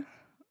 Yeah.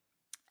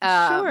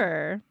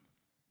 Sure.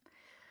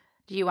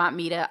 Do you want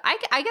me to?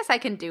 I guess I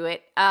can do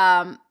it.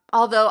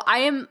 Although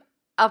I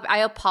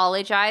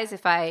apologize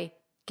if I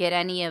get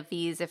any of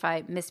these, if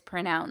I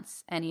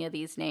mispronounce any of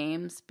these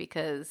names,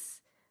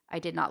 because I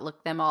did not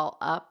look them all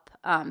up.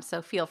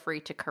 So feel free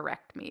to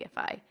correct me if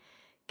I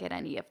get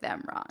any of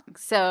them wrong.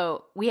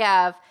 So we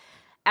have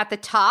at the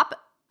top,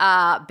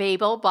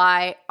 Babel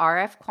by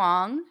R.F.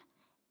 Kuang.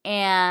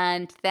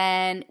 And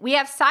then we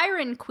have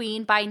Siren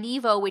Queen by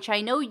Nevo, which I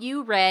know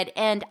you read,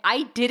 and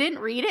I didn't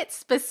read it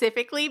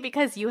specifically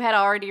because you had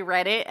already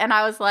read it. And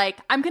I was like,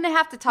 I'm going to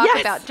have to talk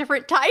about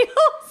different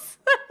titles.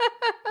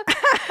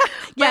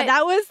 Yeah,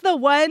 that was the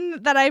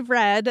one that I've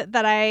read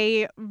that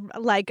I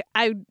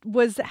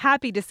was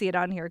happy to see it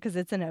on here because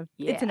it's an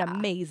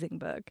amazing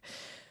book.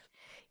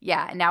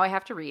 Yeah, and now I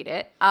have to read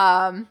it.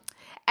 And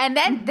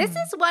then this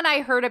is one I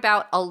heard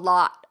about a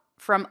lot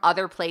from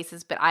other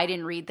places, but I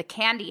didn't read, The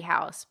Candy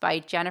House by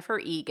Jennifer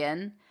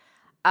Egan.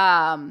 Heard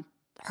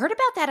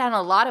about that on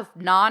a lot of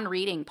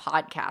non-reading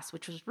podcasts,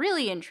 which was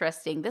really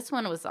interesting. This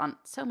one was on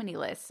so many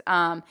lists.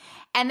 And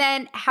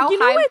then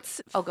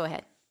Oh, go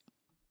ahead.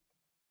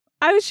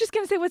 I was just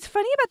going to say, what's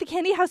funny about The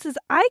Candy House is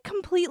I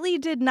completely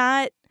did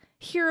not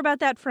hear about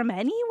that from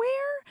anywhere.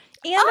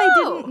 And I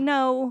didn't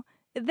know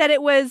that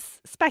it was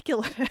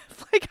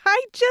speculative. Like,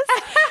 I just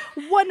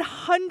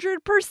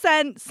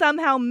 100%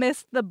 somehow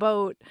missed the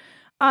boat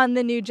on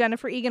the new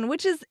Jennifer Egan,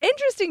 which is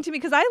interesting to me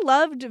because I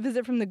loved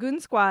Visit from the Goon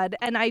Squad,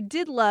 and I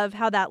did love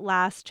how that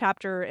last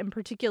chapter in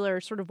particular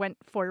sort of went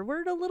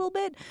forward a little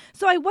bit.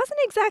 So I wasn't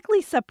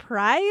exactly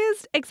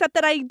surprised, except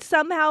that I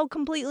somehow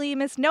completely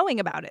missed knowing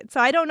about it.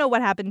 So I don't know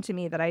what happened to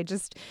me that I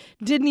just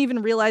didn't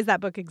even realize that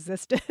book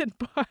existed.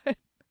 But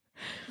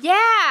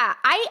yeah,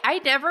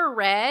 I never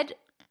read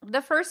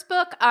the first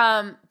book,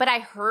 but I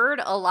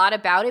heard a lot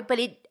about it. But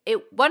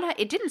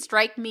it didn't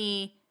strike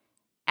me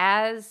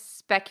as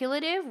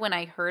speculative when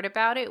I heard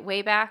about it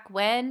way back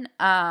when.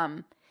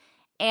 And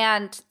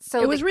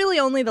so it was really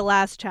only the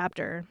last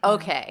chapter.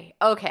 Okay,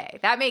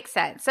 that makes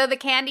sense. So The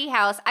Candy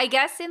House, I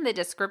guess in the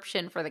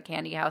description for The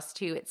Candy House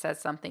too, it says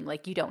something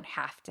like you don't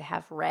have to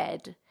have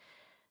read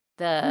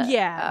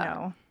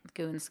the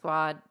Goon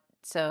Squad.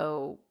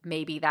 So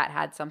maybe that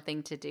had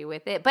something to do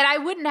with it. But I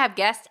wouldn't have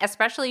guessed,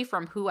 especially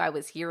from who I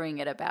was hearing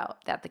it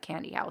about, that The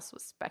Candy House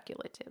was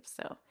speculative.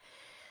 So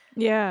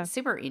yeah,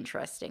 super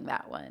interesting,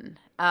 that one.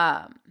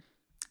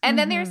 And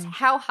then there's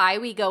How High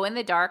We Go in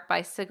the Dark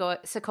by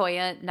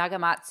Sequoia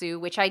Nagamatsu,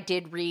 which I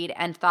did read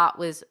and thought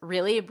was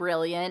really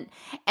brilliant.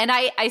 And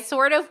I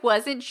sort of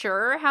wasn't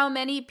sure how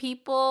many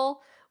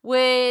people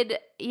would,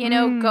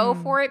 go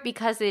for it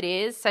because it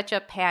is such a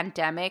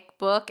pandemic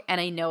book.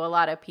 And I know a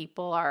lot of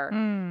people are,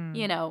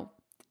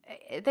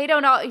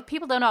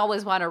 people don't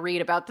always want to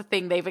read about the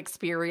thing they've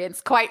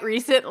experienced quite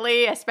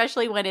recently,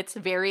 especially when it's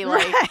very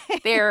like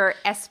they're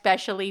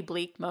especially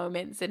bleak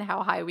moments in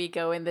How High We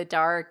Go in the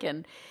Dark,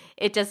 and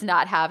it does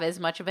not have as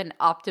much of an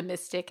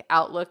optimistic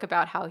outlook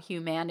about how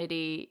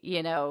humanity,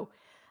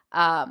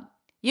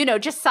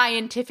 just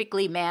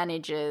scientifically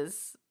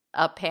manages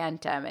a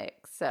pandemic.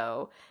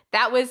 So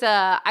that was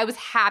I was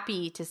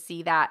happy to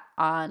see that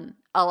on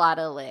a lot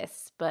of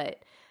lists,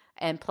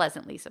 and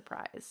pleasantly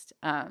surprised.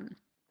 And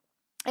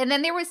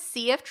then there was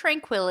Sea of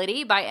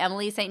Tranquility by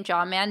Emily St.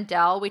 John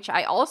Mandel, which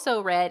I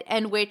also read,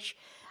 and which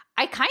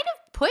I kind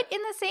of put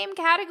in the same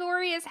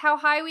category as How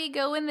High We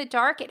Go in the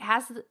Dark. It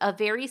has a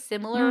very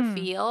similar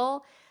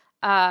feel.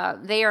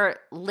 They are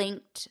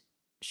linked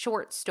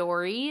short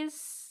stories,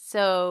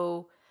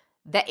 so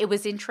that it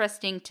was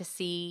interesting to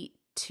see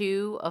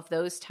two of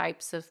those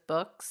types of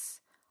books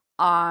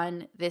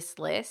on this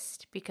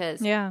list,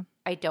 because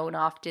I don't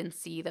often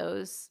see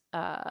those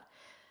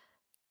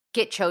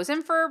get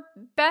chosen for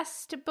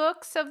best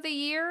books of the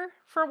year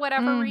for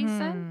whatever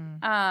reason.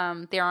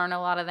 There aren't a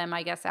lot of them,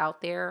 I guess,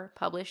 out there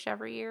published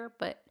every year,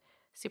 but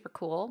super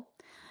cool.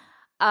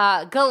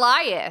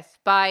 Goliath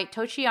by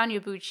Tochi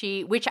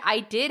Onyebuchi, which I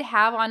did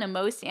have on a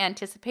most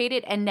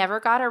anticipated and never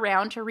got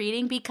around to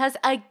reading because,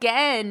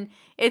 again,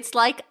 it's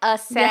like a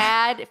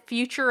sad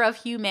future of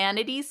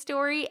humanity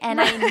story. And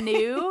I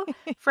knew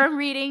from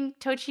reading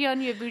Tochi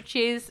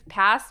Onyebuchi's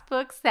past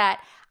books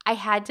that I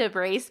had to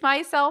brace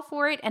myself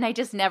for it, and I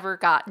just never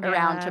got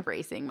around to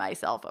bracing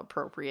myself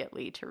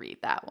appropriately to read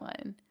that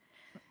one.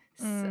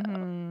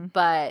 So,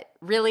 but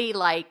really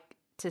like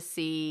to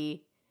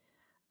see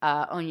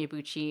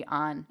Onyebuchi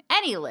on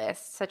any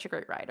list. Such a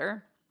great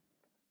writer.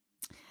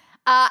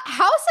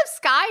 House of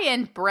Sky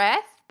and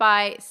Breath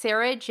by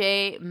Sarah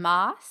J.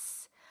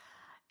 Maas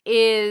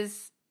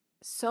is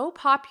so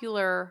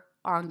popular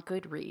on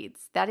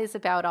Goodreads. That is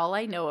about all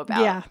I know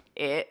about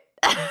it.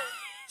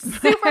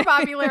 Super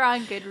popular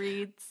on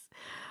Goodreads.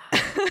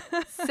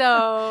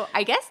 So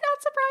I guess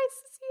not surprised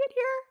to see it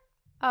here.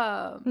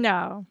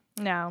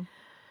 No.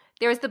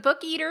 There's The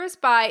Book Eaters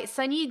by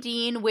Sunyi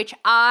Dean, which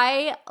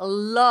I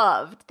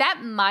loved.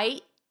 That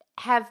might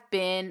have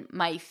been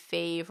my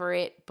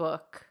favorite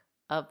book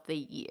of the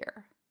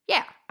year.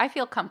 Yeah, I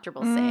feel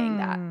comfortable saying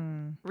that.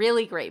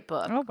 Really great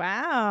book. Oh,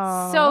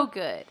 wow. So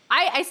good.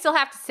 I still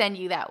have to send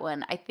you that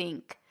one. I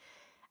think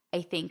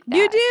that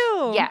you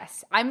do.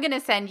 Yes, I'm gonna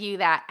send you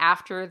that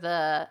after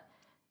the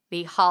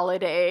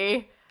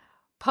holiday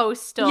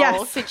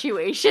postal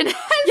situation. Do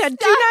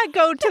not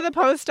go to the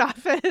post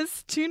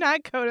office. Do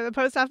not go to the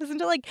post office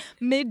until like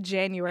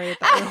mid-January at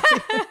the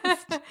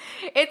earliest.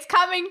 It's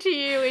coming to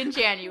you in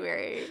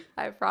January.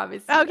 I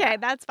promise you. Okay,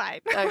 that's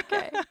fine.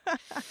 Okay. This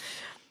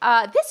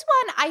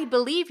one, I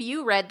believe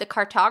you read, The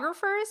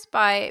Cartographers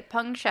by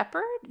Peng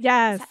Shepherd.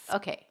 Yes.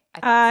 Okay.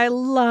 I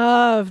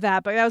love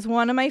that book. That was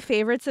one of my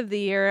favorites of the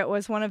year. It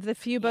was one of the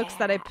few books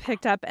that I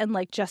picked up and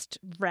like just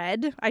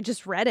read. I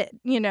just read it,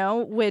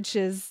 which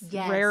is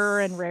rarer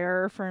and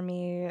rarer for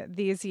me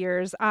these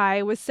years.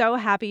 I was so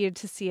happy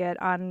to see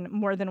it on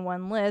more than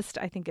one list.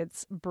 I think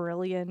it's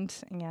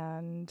brilliant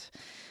and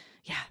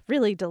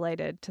really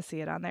delighted to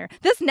see it on there.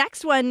 This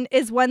next one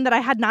is one that I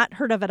had not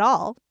heard of at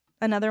all.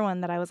 Another one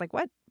that I was like,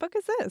 what book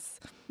is this?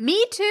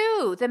 Me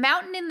too. The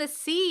Mountain in the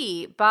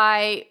Sea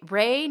by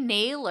Ray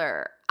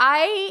Naylor.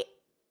 I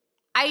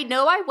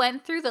know I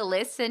went through the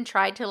list and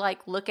tried to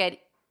like look at,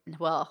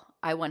 well,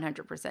 I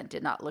 100%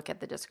 did not look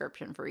at the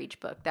description for each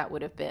book. That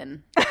would have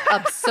been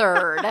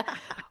absurd.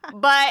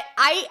 But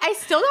I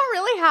still don't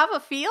really have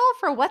a feel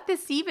for what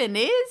this even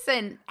is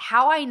and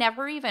how I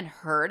never even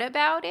heard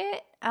about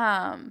it.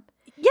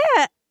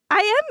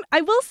 I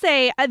will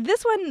say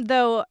this one,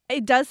 though,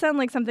 it does sound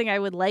like something I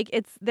would like.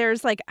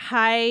 There's like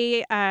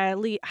highly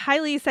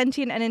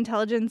sentient and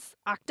intelligent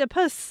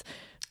octopus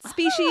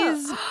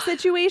species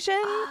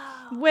situation,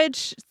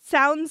 which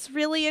sounds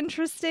really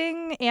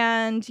interesting.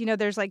 And,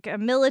 there's like a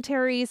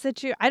military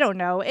situation. I don't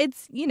know.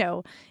 It's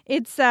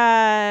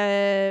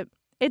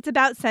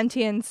about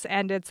sentience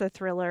and it's a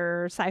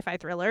thriller, sci-fi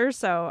thriller.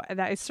 So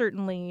that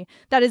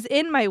is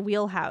in my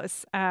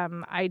wheelhouse.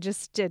 I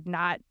just did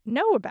not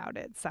know about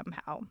it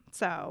somehow.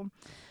 So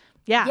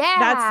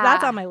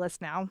that's on my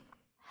list now.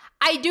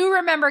 I do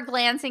remember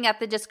glancing at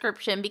the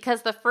description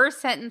because the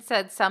first sentence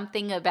said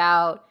something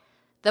about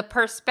the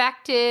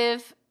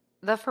perspective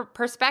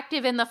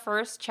in the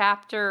first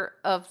chapter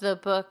of the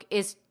book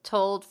is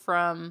told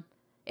from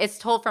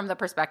the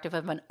perspective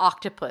of an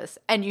octopus,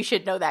 and you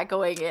should know that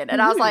going in.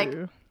 And I was like,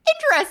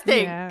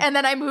 interesting. Yeah. And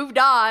then I moved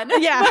on.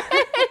 Yeah.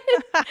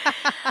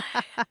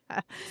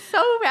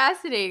 So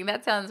fascinating.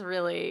 That sounds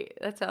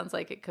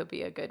like it could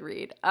be a good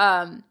read.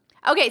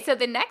 Okay, so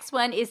the next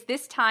one is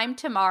This Time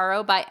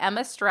Tomorrow by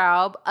Emma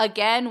Straub.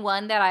 Again,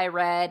 one that I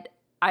read,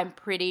 I'm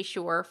pretty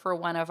sure, for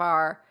one of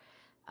our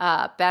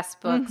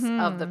best books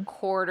of the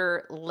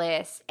quarter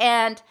list.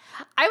 And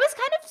I was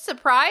kind of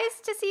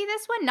surprised to see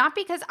this one, not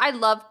because I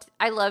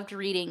loved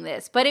reading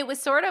this, but it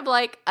was sort of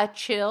like a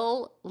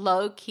chill,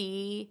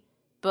 low-key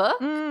book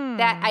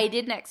that I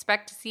didn't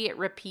expect to see it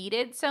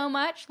repeated so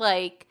much.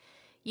 Like,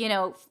 you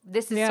know,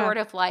 this is sort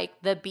of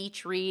like the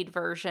beach read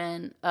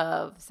version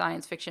of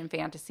science fiction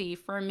fantasy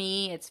for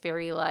me. It's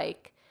very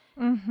like,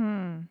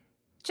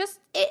 just,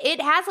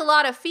 it has a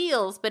lot of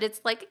feels, but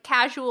it's like a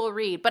casual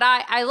read. But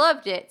I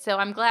loved it, so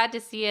I'm glad to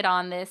see it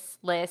on this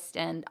list,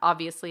 and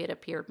obviously it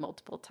appeared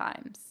multiple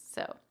times.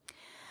 So,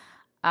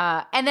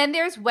 and then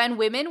there's When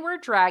Women Were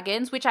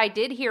Dragons, which I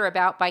did hear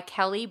about by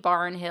Kelly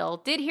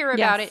Barnhill. Did hear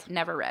about it,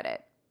 never read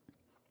it.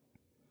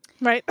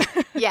 Right.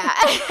 Yeah.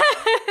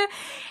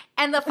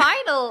 And the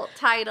final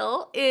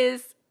title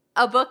is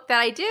a book that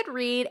I did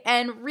read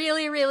and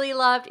really, really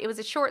loved. It was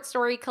a short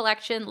story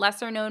collection,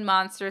 Lesser Known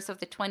Monsters of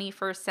the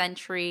 21st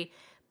Century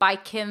by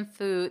Kim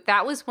Fu.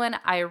 That was when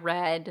I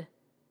read,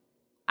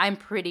 I'm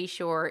pretty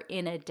sure,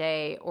 in a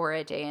day or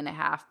a day and a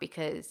half,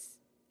 because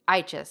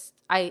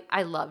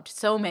I loved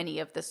so many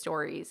of the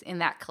stories in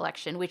that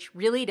collection, which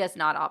really does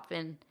not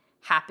often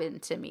happen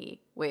to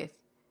me with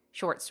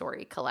short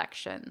story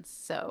collections.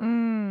 So,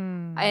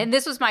 and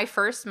this was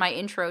my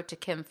intro to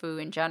Kim Fu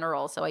in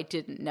general, so I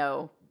didn't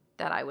know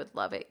that I would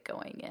love it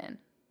going in.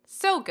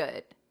 So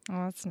good.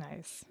 Oh, that's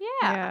nice.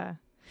 Yeah.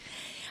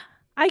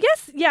 I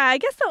guess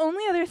the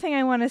only other thing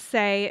I want to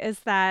say is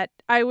that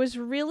I was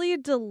really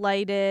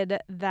delighted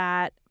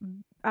that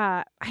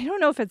I don't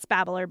know if it's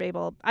Babel or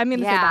Babel. I'm going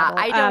to say Babel.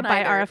 I don't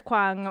by either. R.F.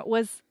 Kuang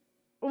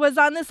was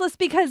on this list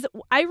because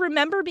I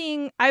remember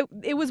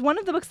it was one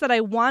of the books that I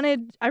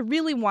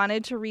really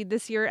wanted to read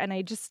this year, and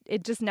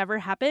it just never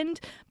happened.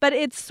 But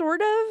it's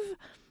sort of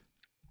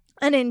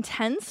an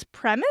intense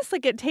premise.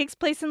 Like, it takes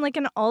place in like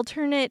an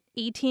alternate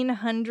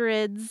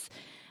 1800s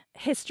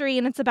history,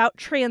 and it's about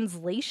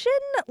translation.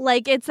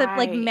 Like, it's a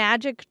like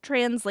magic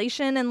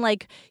translation, and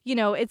like, you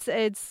know, it's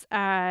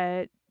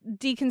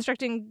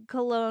deconstructing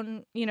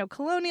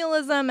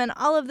colonialism and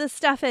all of this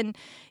stuff, and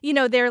you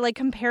know, they're like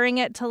comparing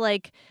it to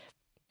like,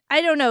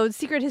 I don't know,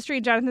 Secret History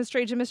of Jonathan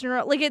Strange and Mr.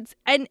 Norrell. Like, it's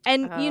and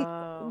you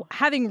know,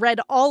 having read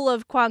all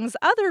of Kwang's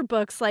other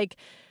books, like,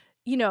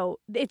 you know,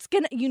 it's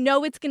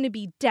gonna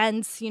be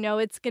dense, you know,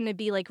 it's gonna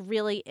be like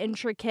really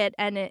intricate,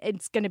 and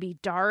it's gonna be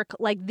dark.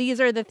 Like, these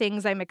are the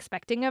things I'm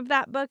expecting of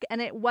that book, and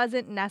it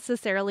wasn't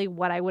necessarily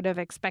what I would have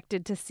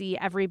expected to see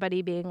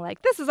everybody being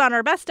like, this is on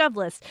our best of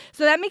list.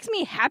 So that makes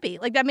me happy.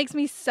 Like, that makes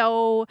me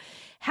so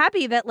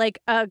happy that like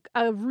a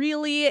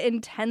really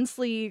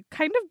intensely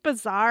kind of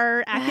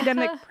bizarre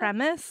academic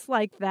premise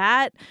like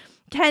that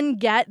can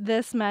get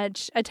this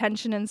much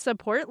attention and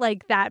support.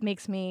 Like, that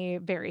makes me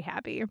very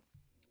happy.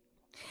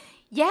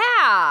 Yeah,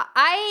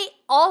 I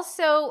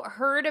also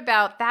heard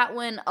about that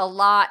one a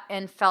lot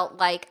and felt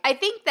like, I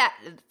think that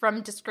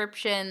from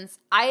descriptions,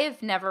 I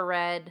have never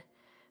read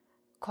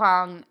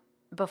Kuang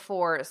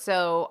before,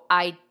 so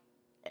I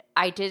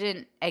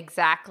didn't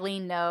exactly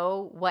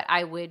know what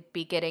I would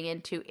be getting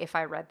into if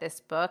I read this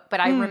book,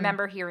 but I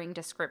remember hearing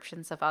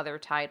descriptions of other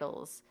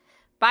titles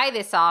by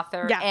this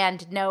author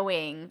and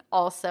knowing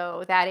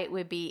also that it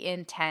would be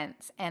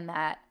intense and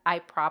that I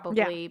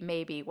probably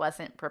maybe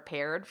wasn't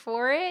prepared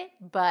for it.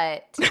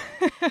 But,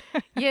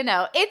 you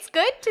know, it's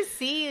good to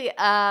see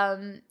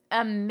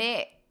a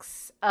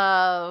mix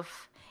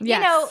of, you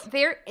know,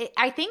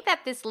 I think that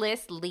this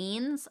list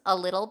leans a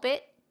little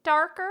bit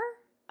darker,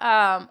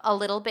 a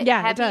little bit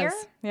heavier. It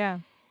does. Yeah.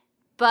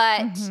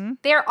 But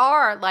there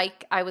are,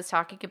 like I was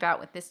talking about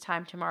with This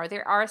Time Tomorrow,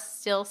 there are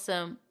still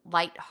some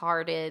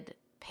lighthearted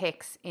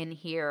picks in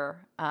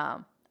here,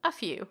 a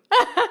few,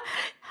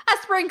 a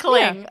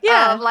sprinkling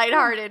of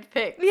lighthearted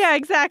picks. Yeah,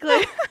 exactly.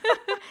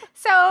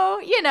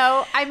 So, you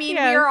know, I mean,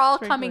 we're all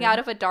coming out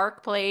of a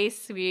dark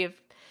place. We've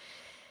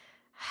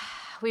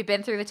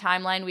been through the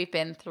timeline we've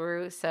been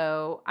through,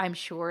 so I'm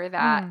sure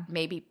that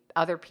maybe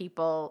other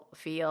people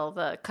feel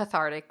the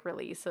cathartic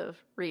release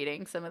of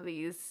reading some of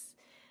these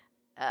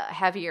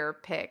heavier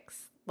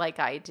picks like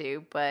I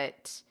do.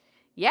 But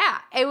yeah,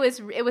 it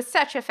was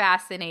such a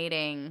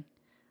fascinating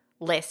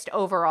list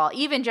overall,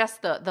 even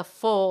just the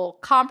full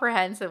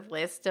comprehensive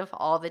list of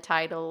all the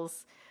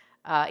titles,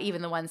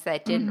 even the ones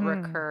that didn't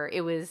recur.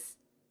 It was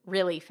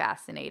really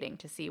fascinating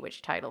to see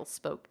which titles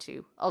spoke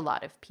to a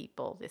lot of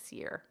people this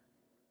year.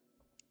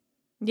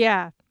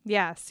 Yeah,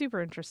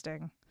 super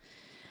interesting.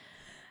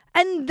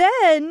 And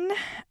then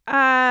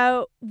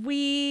I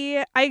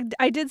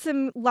did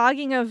some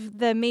logging of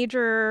the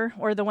major,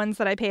 or the ones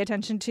that I pay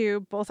attention to,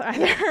 both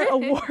either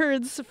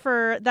awards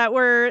that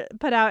were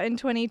put out in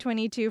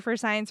 2022 for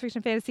science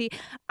fiction fantasy.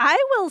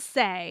 I will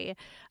say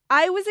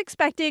I was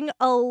expecting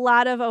a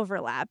lot of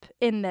overlap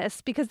in this,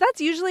 because that's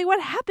usually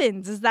what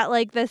happens, is that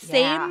like the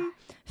same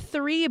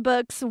three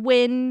books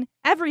win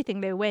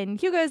everything. They win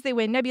Hugos, they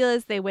win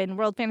Nebulas, they win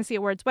World Fantasy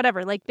Awards,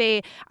 whatever. Like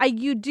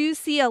you do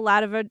see a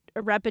lot of a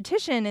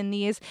repetition in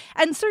these,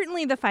 and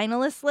certainly the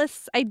finalist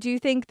lists, I do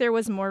think there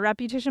was more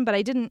repetition, but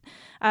I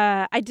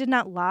did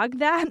not log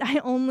that. I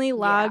only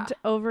logged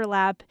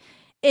overlap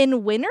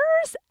in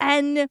winners,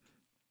 and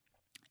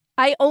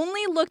I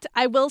only looked,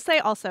 I will say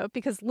also,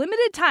 because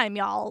limited time,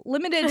 y'all,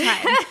 limited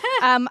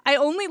time. I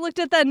only looked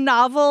at the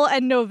novel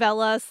and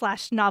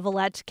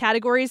novella/novelette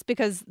categories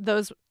because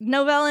those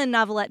novella and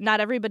novelette, not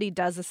everybody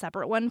does a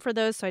separate one for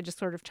those. So I just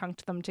sort of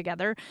chunked them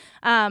together.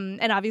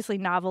 And obviously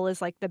novel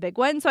is like the big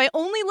one. So I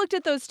only looked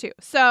at those two.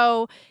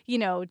 So, you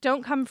know,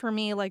 don't come for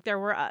me. Like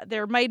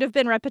there might have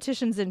been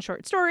repetitions in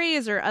short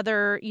stories or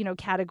other, you know,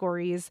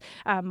 categories.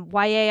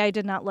 YA I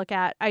did not look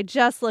at. I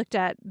just looked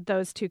at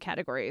those two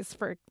categories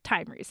for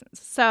time reasons.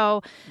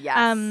 So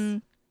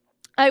Yes.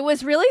 I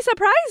was really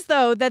surprised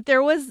though that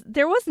there was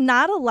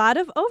not a lot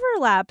of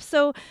overlap.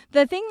 So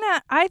the thing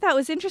that I thought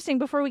was interesting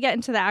before we get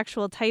into the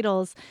actual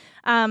titles,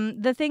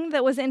 the thing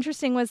that was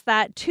interesting was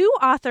that two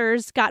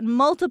authors got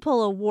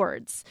multiple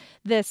awards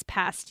this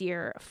past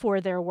year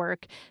for their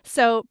work.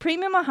 So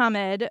Prima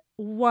Mohammed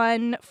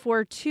won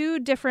for two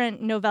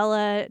different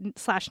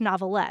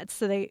novella/novelettes.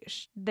 So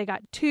they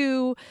got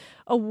two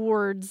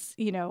awards,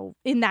 you know,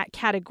 in that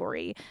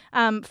category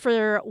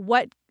for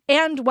What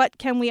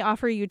Can We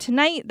Offer You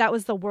Tonight? That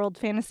was the World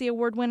Fantasy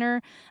Award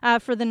winner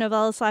for the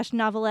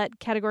novella/novelette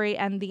category,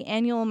 and the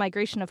Annual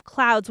Migration of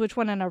Clouds, which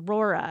won an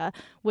Aurora,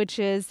 which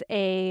is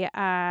is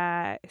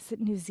it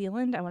New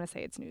Zealand? I want to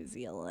say it's New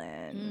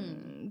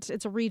Zealand.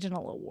 It's a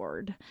regional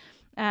award.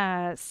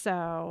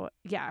 So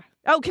yeah.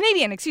 Oh,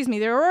 Canadian, excuse me.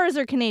 The Auroras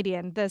are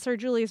Canadian. The Sir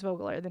Julius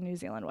Vogel are the New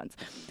Zealand ones.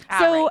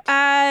 So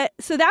that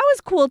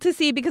was cool to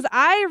see because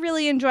I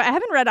really enjoy, I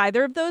haven't read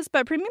either of those,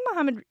 but Prima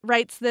Mohammed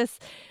writes this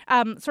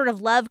sort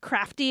of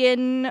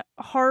Lovecraftian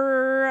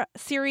horror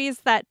series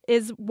that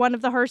is one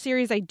of the horror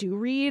series I do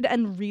read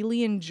and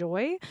really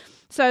enjoy.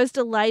 So I was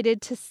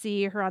delighted to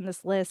see her on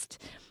this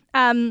list.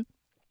 And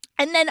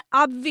then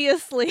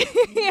obviously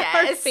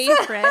our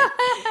favorite,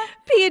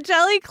 P.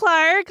 Jelly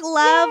Clark,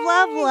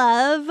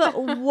 love,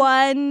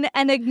 won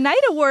an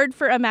Ignite Award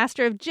for A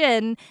Master of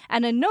Jinn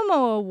and a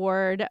Nomo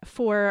Award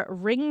for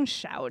Ring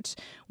Shout,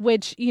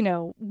 which, you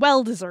know,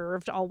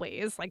 well-deserved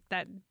always. Like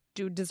that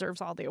dude deserves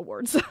all the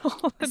awards.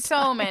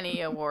 So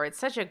many awards.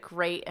 Such a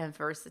great and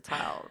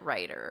versatile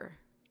writer.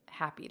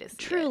 Happy to see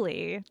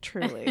Truly.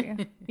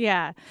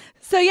 Yeah.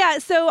 So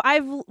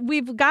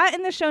we've got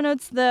in the show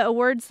notes the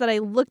awards that I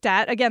looked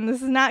at. Again,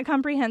 this is not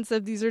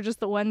comprehensive. These are just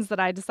the ones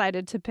that I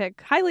decided to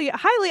pick. Highly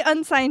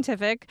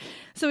unscientific.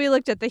 So we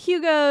looked at the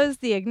Hugos,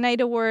 the Ignite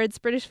Awards,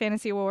 British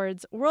Fantasy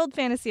Awards, World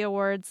Fantasy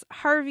Awards,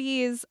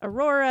 Harveys,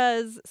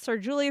 Auroras, Sir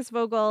Julius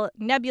Vogel,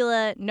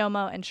 Nebula,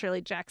 Nomo, and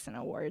Shirley Jackson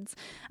Awards.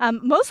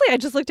 Mostly I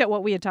just looked at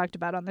what we had talked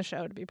about on the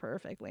show, to be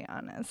perfectly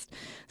honest.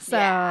 So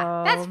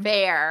yeah, that's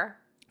fair.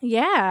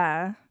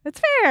 Yeah,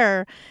 it's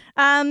fair.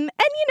 And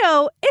you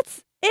know,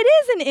 it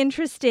is an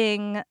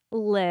interesting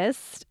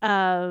list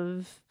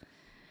of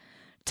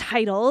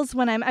titles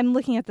when I'm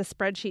looking at the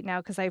spreadsheet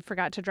now because I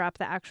forgot to drop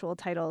the actual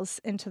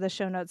titles into the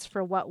show notes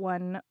for what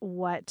won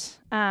what.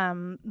 But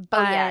I'm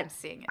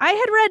seeing it. I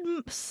had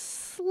read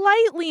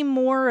slightly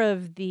more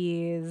of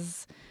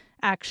these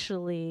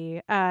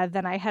actually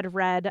than I had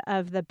read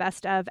of the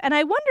best of. And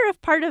I wonder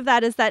if part of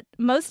that is that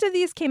most of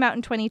these came out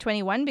in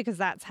 2021 because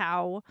that's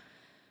how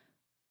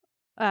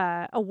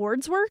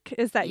awards work,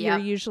 is that you're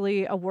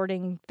usually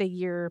awarding the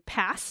year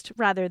past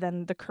rather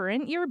than the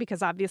current year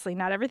because obviously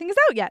not everything is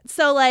out yet.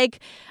 So like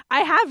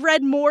I have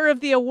read more of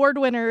the award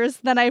winners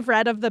than I've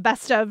read of the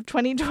best of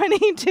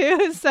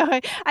 2022. So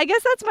I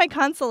guess that's my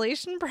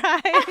consolation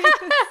prize.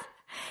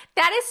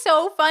 That is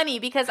so funny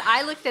because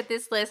I looked at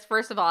this list.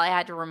 First of all, I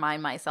had to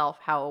remind myself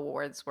how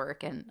awards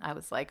work. And I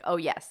was like, oh,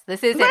 yes,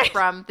 this is it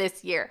from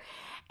this year.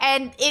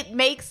 And it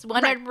makes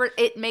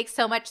it makes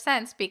so much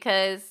sense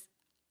because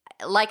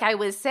like I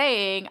was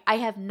saying, I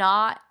have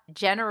not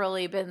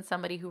generally been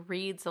somebody who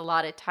reads a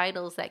lot of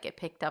titles that get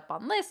picked up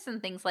on lists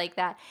and things like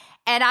that.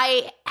 And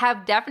I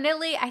have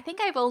definitely, I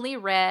think I've only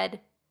read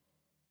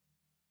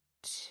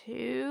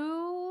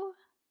two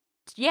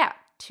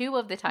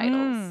of the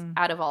titles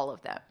out of all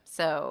of them.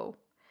 So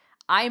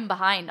I'm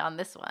behind on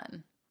this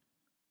one.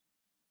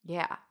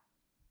 Yeah.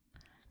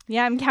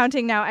 Yeah, I'm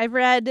counting now. I've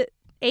read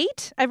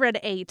 8. I've read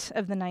 8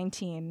 of the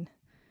 19.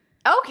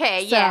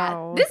 Okay,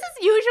 yeah. This is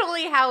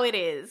usually how it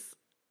is.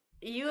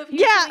 You have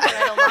usually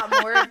read a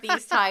lot more of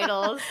these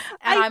titles.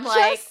 And I'm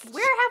like,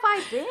 where have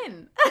I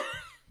been?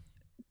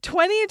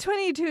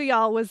 2022,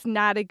 y'all, was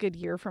not a good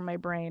year for my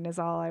brain, is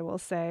all I will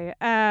say.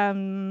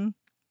 Yeah.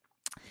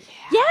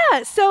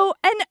 So,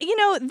 and you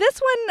know, this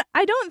one,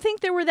 I don't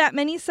think there were that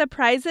many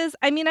surprises.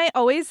 I mean, I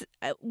always,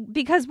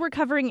 because we're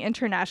covering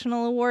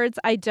international awards,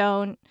 I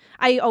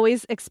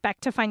always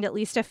expect to find at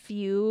least a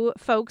few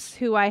folks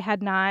who I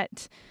had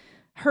not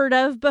heard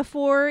of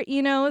before,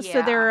 you know.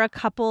 So there are a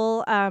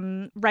couple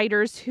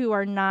writers who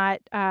are not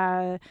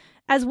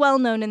as well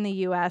known in the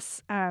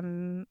U.S.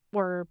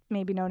 Or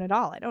maybe known at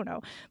all. I don't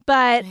know.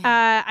 But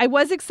I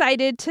was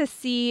excited to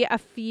see a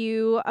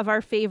few of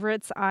our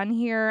favorites on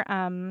here.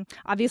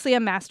 Obviously, A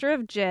Master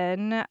of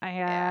Jinn,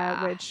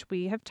 which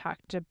we have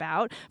talked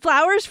about.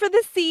 Flowers for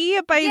the Sea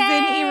by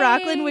Zin E.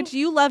 Rockland, which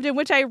you loved and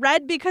which I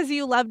read because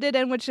you loved it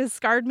and which has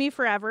scarred me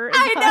forever.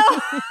 I know.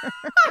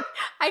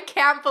 I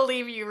can't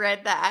believe you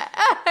read that.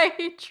 I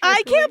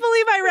can't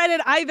believe I read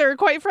it either,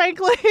 quite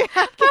frankly. It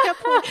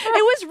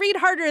was Read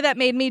Harder that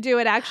made me do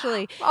it,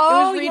 actually. It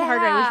was Read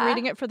Harder. I was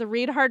reading it for the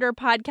Read Harder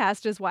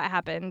podcast is what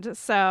happened.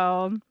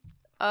 So,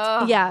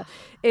 yeah.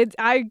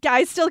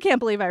 I still can't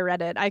believe I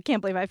read it. I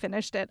can't believe I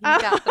finished it. You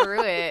got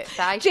through it.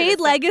 Jade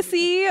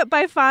Legacy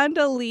by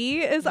Fonda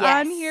Lee is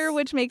on here,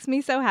 which makes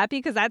me so happy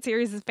because that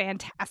series is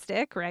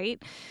fantastic,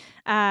 right?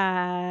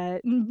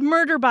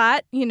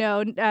 Murderbot,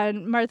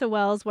 Martha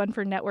Wells won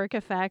for Network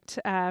Effect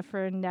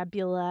for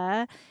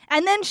Nebula.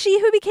 And then She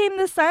Who Became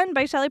the Sun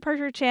by Shelley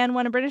Parker Chan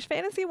won a British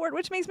Fantasy Award,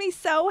 which makes me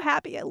so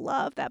happy. I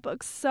love that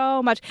book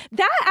so much.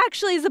 That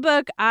actually is a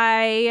book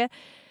I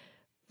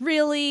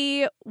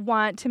really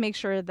want to make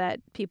sure that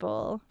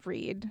people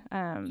read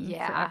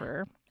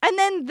forever. And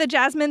then The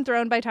Jasmine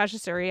Throne by Tasha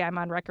Suri. I'm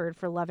on record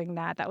for loving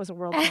that. That was a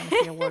World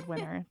Fantasy Award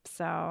winner.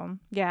 So,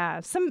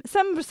 yeah, some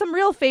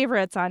real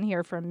favorites on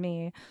here from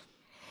me.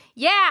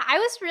 Yeah, I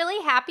was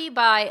really happy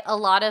by a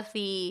lot of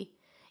the,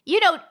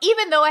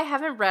 even though I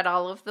haven't read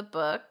all of the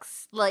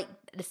books, like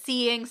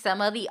seeing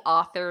some of the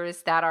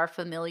authors that are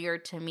familiar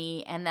to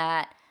me and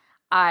that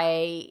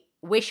I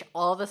wish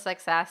all the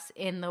success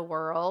in the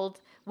world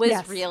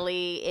was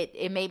really,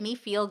 it made me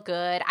feel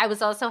good. I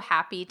was also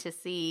happy to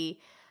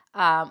see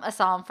A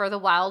Psalm for the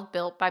Wild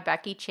Built by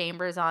Becky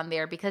Chambers on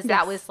there because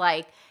that was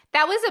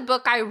a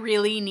book I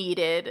really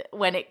needed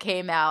when it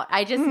came out.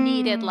 I just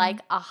needed like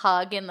a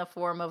hug in the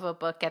form of a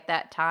book at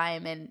that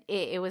time, and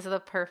it was the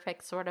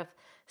perfect sort of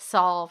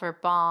salve or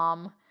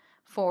balm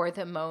for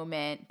the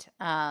moment.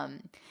 Like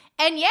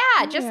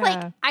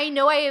I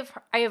know I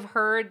have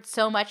heard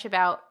so much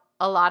about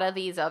a lot of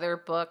these other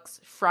books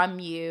from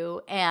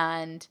you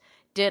and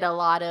did a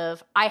lot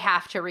of, I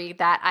have to read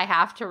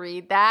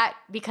that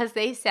because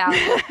they sound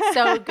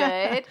so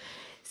good.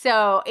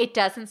 So it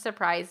doesn't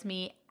surprise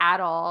me at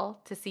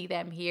all to see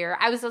them here.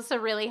 I was also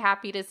really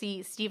happy to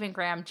see Stephen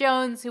Graham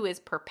Jones, who is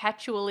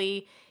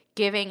perpetually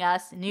giving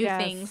us new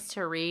things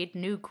to read,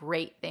 new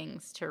great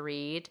things to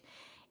read.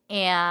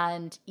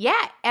 And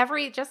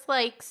just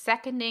like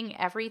seconding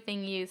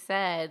everything you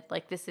said,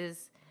 like this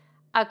is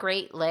a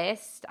great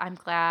list. I'm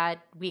glad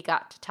we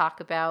got to talk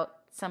about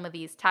some of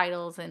these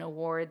titles and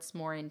awards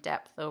more in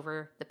depth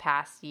over the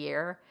past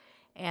year.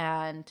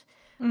 And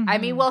I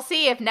mean, we'll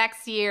see if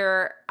next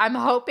year, I'm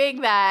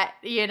hoping that,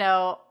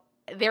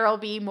 there'll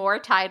be more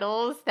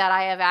titles that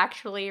I have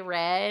actually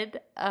read.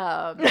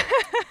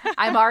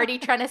 I'm already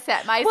trying to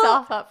set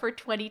myself up for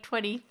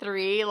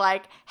 2023,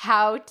 like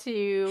how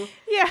to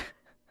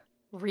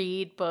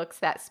read books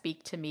that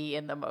speak to me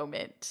in the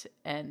moment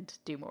and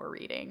do more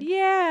reading.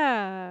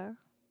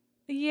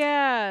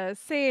 Yeah,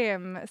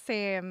 same.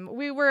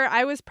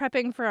 I was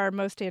prepping for our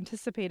most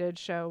anticipated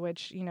show,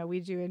 which, we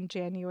do in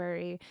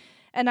January.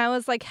 And I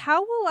was like,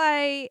 how will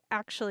I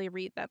actually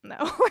read them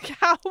though? Like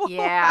how will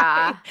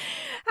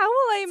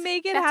I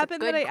make it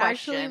happen that I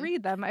actually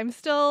read them? I'm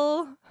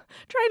still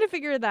trying to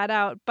figure that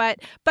out. But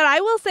I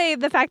will say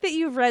the fact that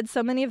you've read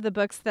so many of the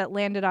books that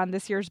landed on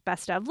this year's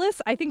best of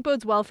list, I think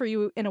bodes well for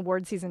you in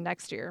award season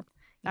next year.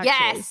 Actually.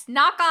 Yes,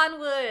 knock on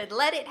wood.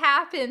 Let it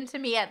happen to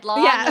me at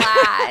long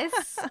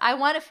last. I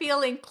want to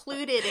feel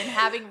included in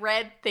having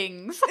read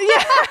things.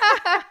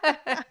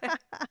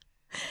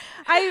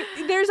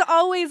 There's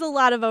always a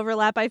lot of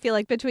overlap, I feel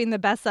like, between the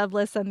best of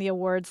list and the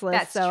awards list.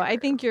 That's so true. I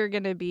think you're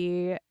going to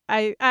be,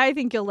 I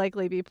think you'll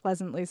likely be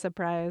pleasantly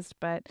surprised.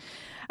 But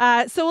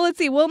so let's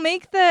see. We'll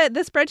make the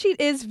spreadsheet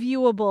is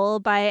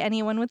viewable by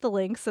anyone with the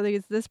link. So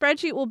the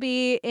spreadsheet will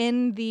be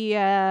in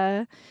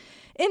the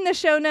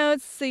show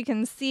notes so you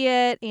can see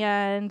it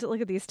and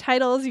look at these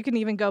titles. You can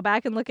even go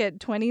back and look at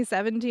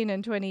 2017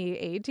 and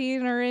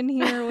 2018 are in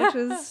here, which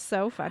is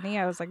so funny.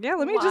 I was like,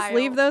 let me just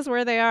leave those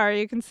where they are.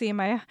 You can see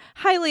my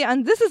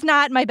this is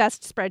not my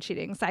best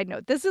spreadsheeting. Side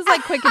note, this is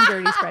like quick and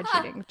dirty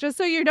spreadsheeting, just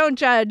so you don't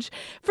judge.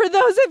 For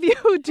those of you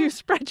who do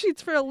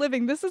spreadsheets for a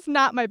living, this is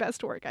not my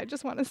best work. I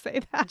just want to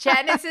say that.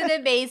 Jen is an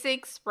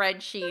amazing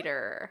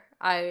spreadsheeter.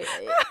 I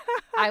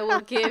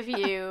will give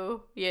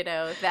you,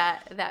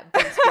 that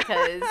boost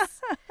because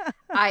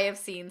I have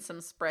seen some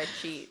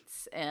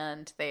spreadsheets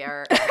and they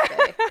are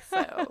epic.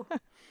 So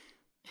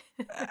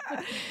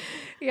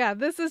yeah,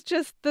 this is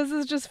just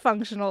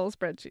functional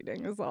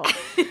spreadsheeting is all.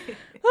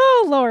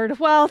 Oh Lord.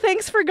 Well,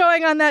 thanks for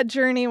going on that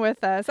journey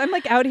with us. I'm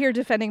like out here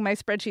defending my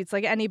spreadsheets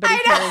like anybody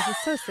cares.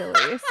 It's so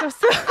silly. So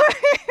silly.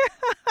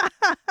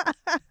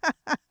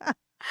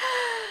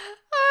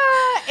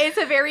 It's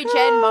a very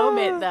Jen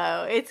moment,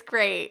 though. It's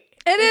great.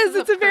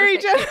 It's a very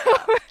Jen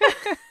moment.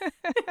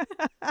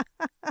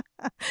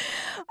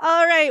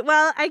 All right.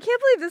 Well, I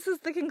can't believe this is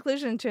the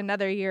conclusion to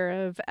another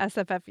year of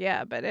SFF.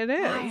 Yeah, but it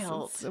is.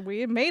 Wild.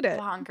 We made it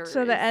Bonkers.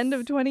 to the end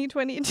of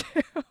 2022.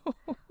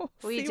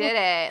 We did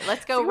it.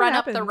 Let's go see what run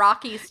up the happens.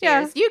 rocky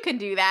stairs. Yeah. You can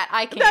do that.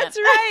 I can't. That's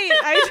right.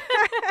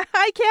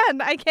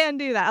 I can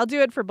do that. I'll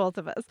do it for both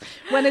of us.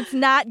 When it's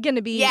not going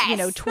to be,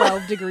 Yes.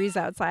 12 degrees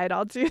outside,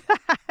 I'll do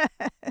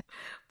that.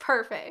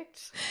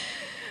 Perfect.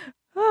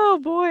 Oh,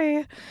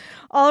 boy.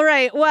 All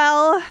right.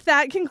 Well,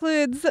 that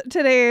concludes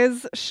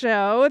today's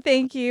show.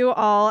 Thank you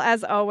all,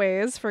 as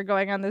always, for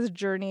going on this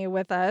journey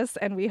with us.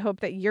 And we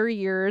hope that your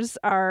years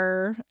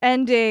are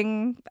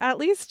ending at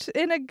least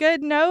in a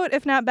good note,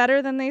 if not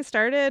better than they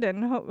started.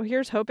 And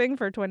here's hoping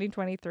for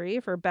 2023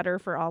 for better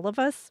for all of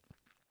us.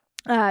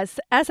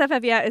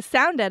 SFF Yeah is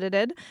sound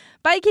edited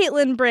by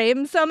Caitlin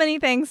Brame. So many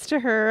thanks to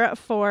her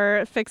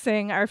for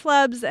fixing our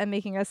flubs and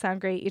making us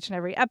sound great each and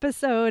every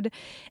episode.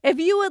 If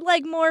you would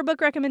like more book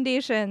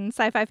recommendations,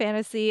 sci-fi,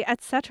 fantasy,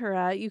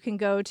 etc., you can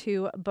go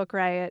to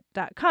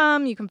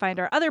bookriot.com. You can find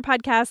our other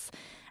podcasts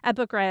at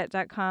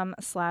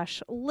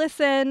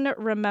bookriot.com/listen.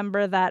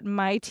 Remember that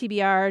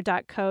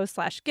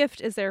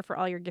mytbr.co/gift is there for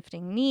all your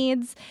gifting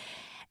needs.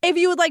 If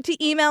you would like to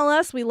email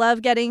us, we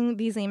love getting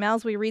these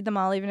emails. We read them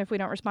all, even if we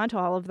don't respond to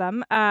all of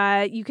them.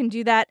 You can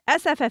do that,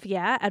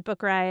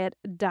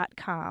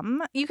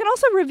 sffyeah@bookriot.com. You can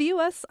also review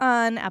us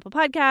on Apple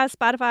Podcasts,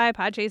 Spotify,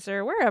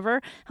 Podchaser,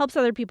 wherever. Helps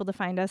other people to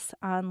find us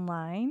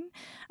online.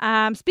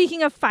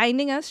 Speaking of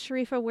finding us,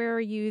 Sharifa, where are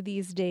you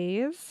these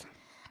days?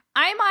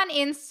 I'm on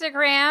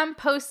Instagram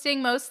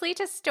posting mostly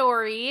to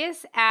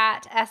stories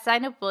at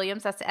Scinab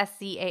Williams. That's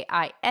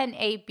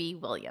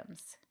SCAINAB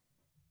Williams.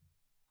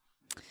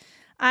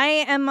 I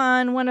am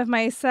on one of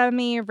my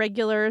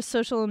semi-regular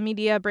social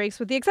media breaks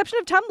with the exception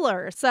of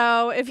Tumblr.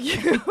 So if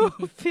you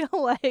feel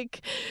like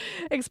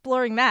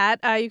exploring that,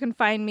 you can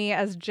find me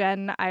as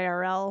Jen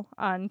IRL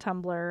on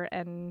Tumblr.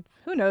 And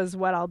who knows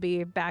what I'll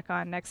be back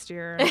on next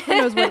year. Who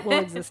knows what will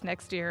exist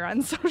next year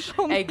on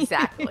social media.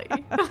 Exactly.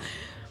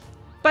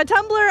 But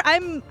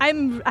Tumblr,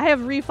 I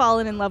have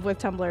re-fallen in love with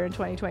Tumblr in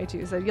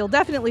 2022. So you'll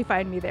definitely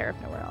find me there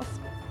if nowhere else.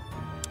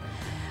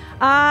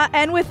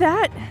 And with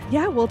that,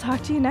 yeah, we'll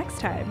talk to you next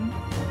time.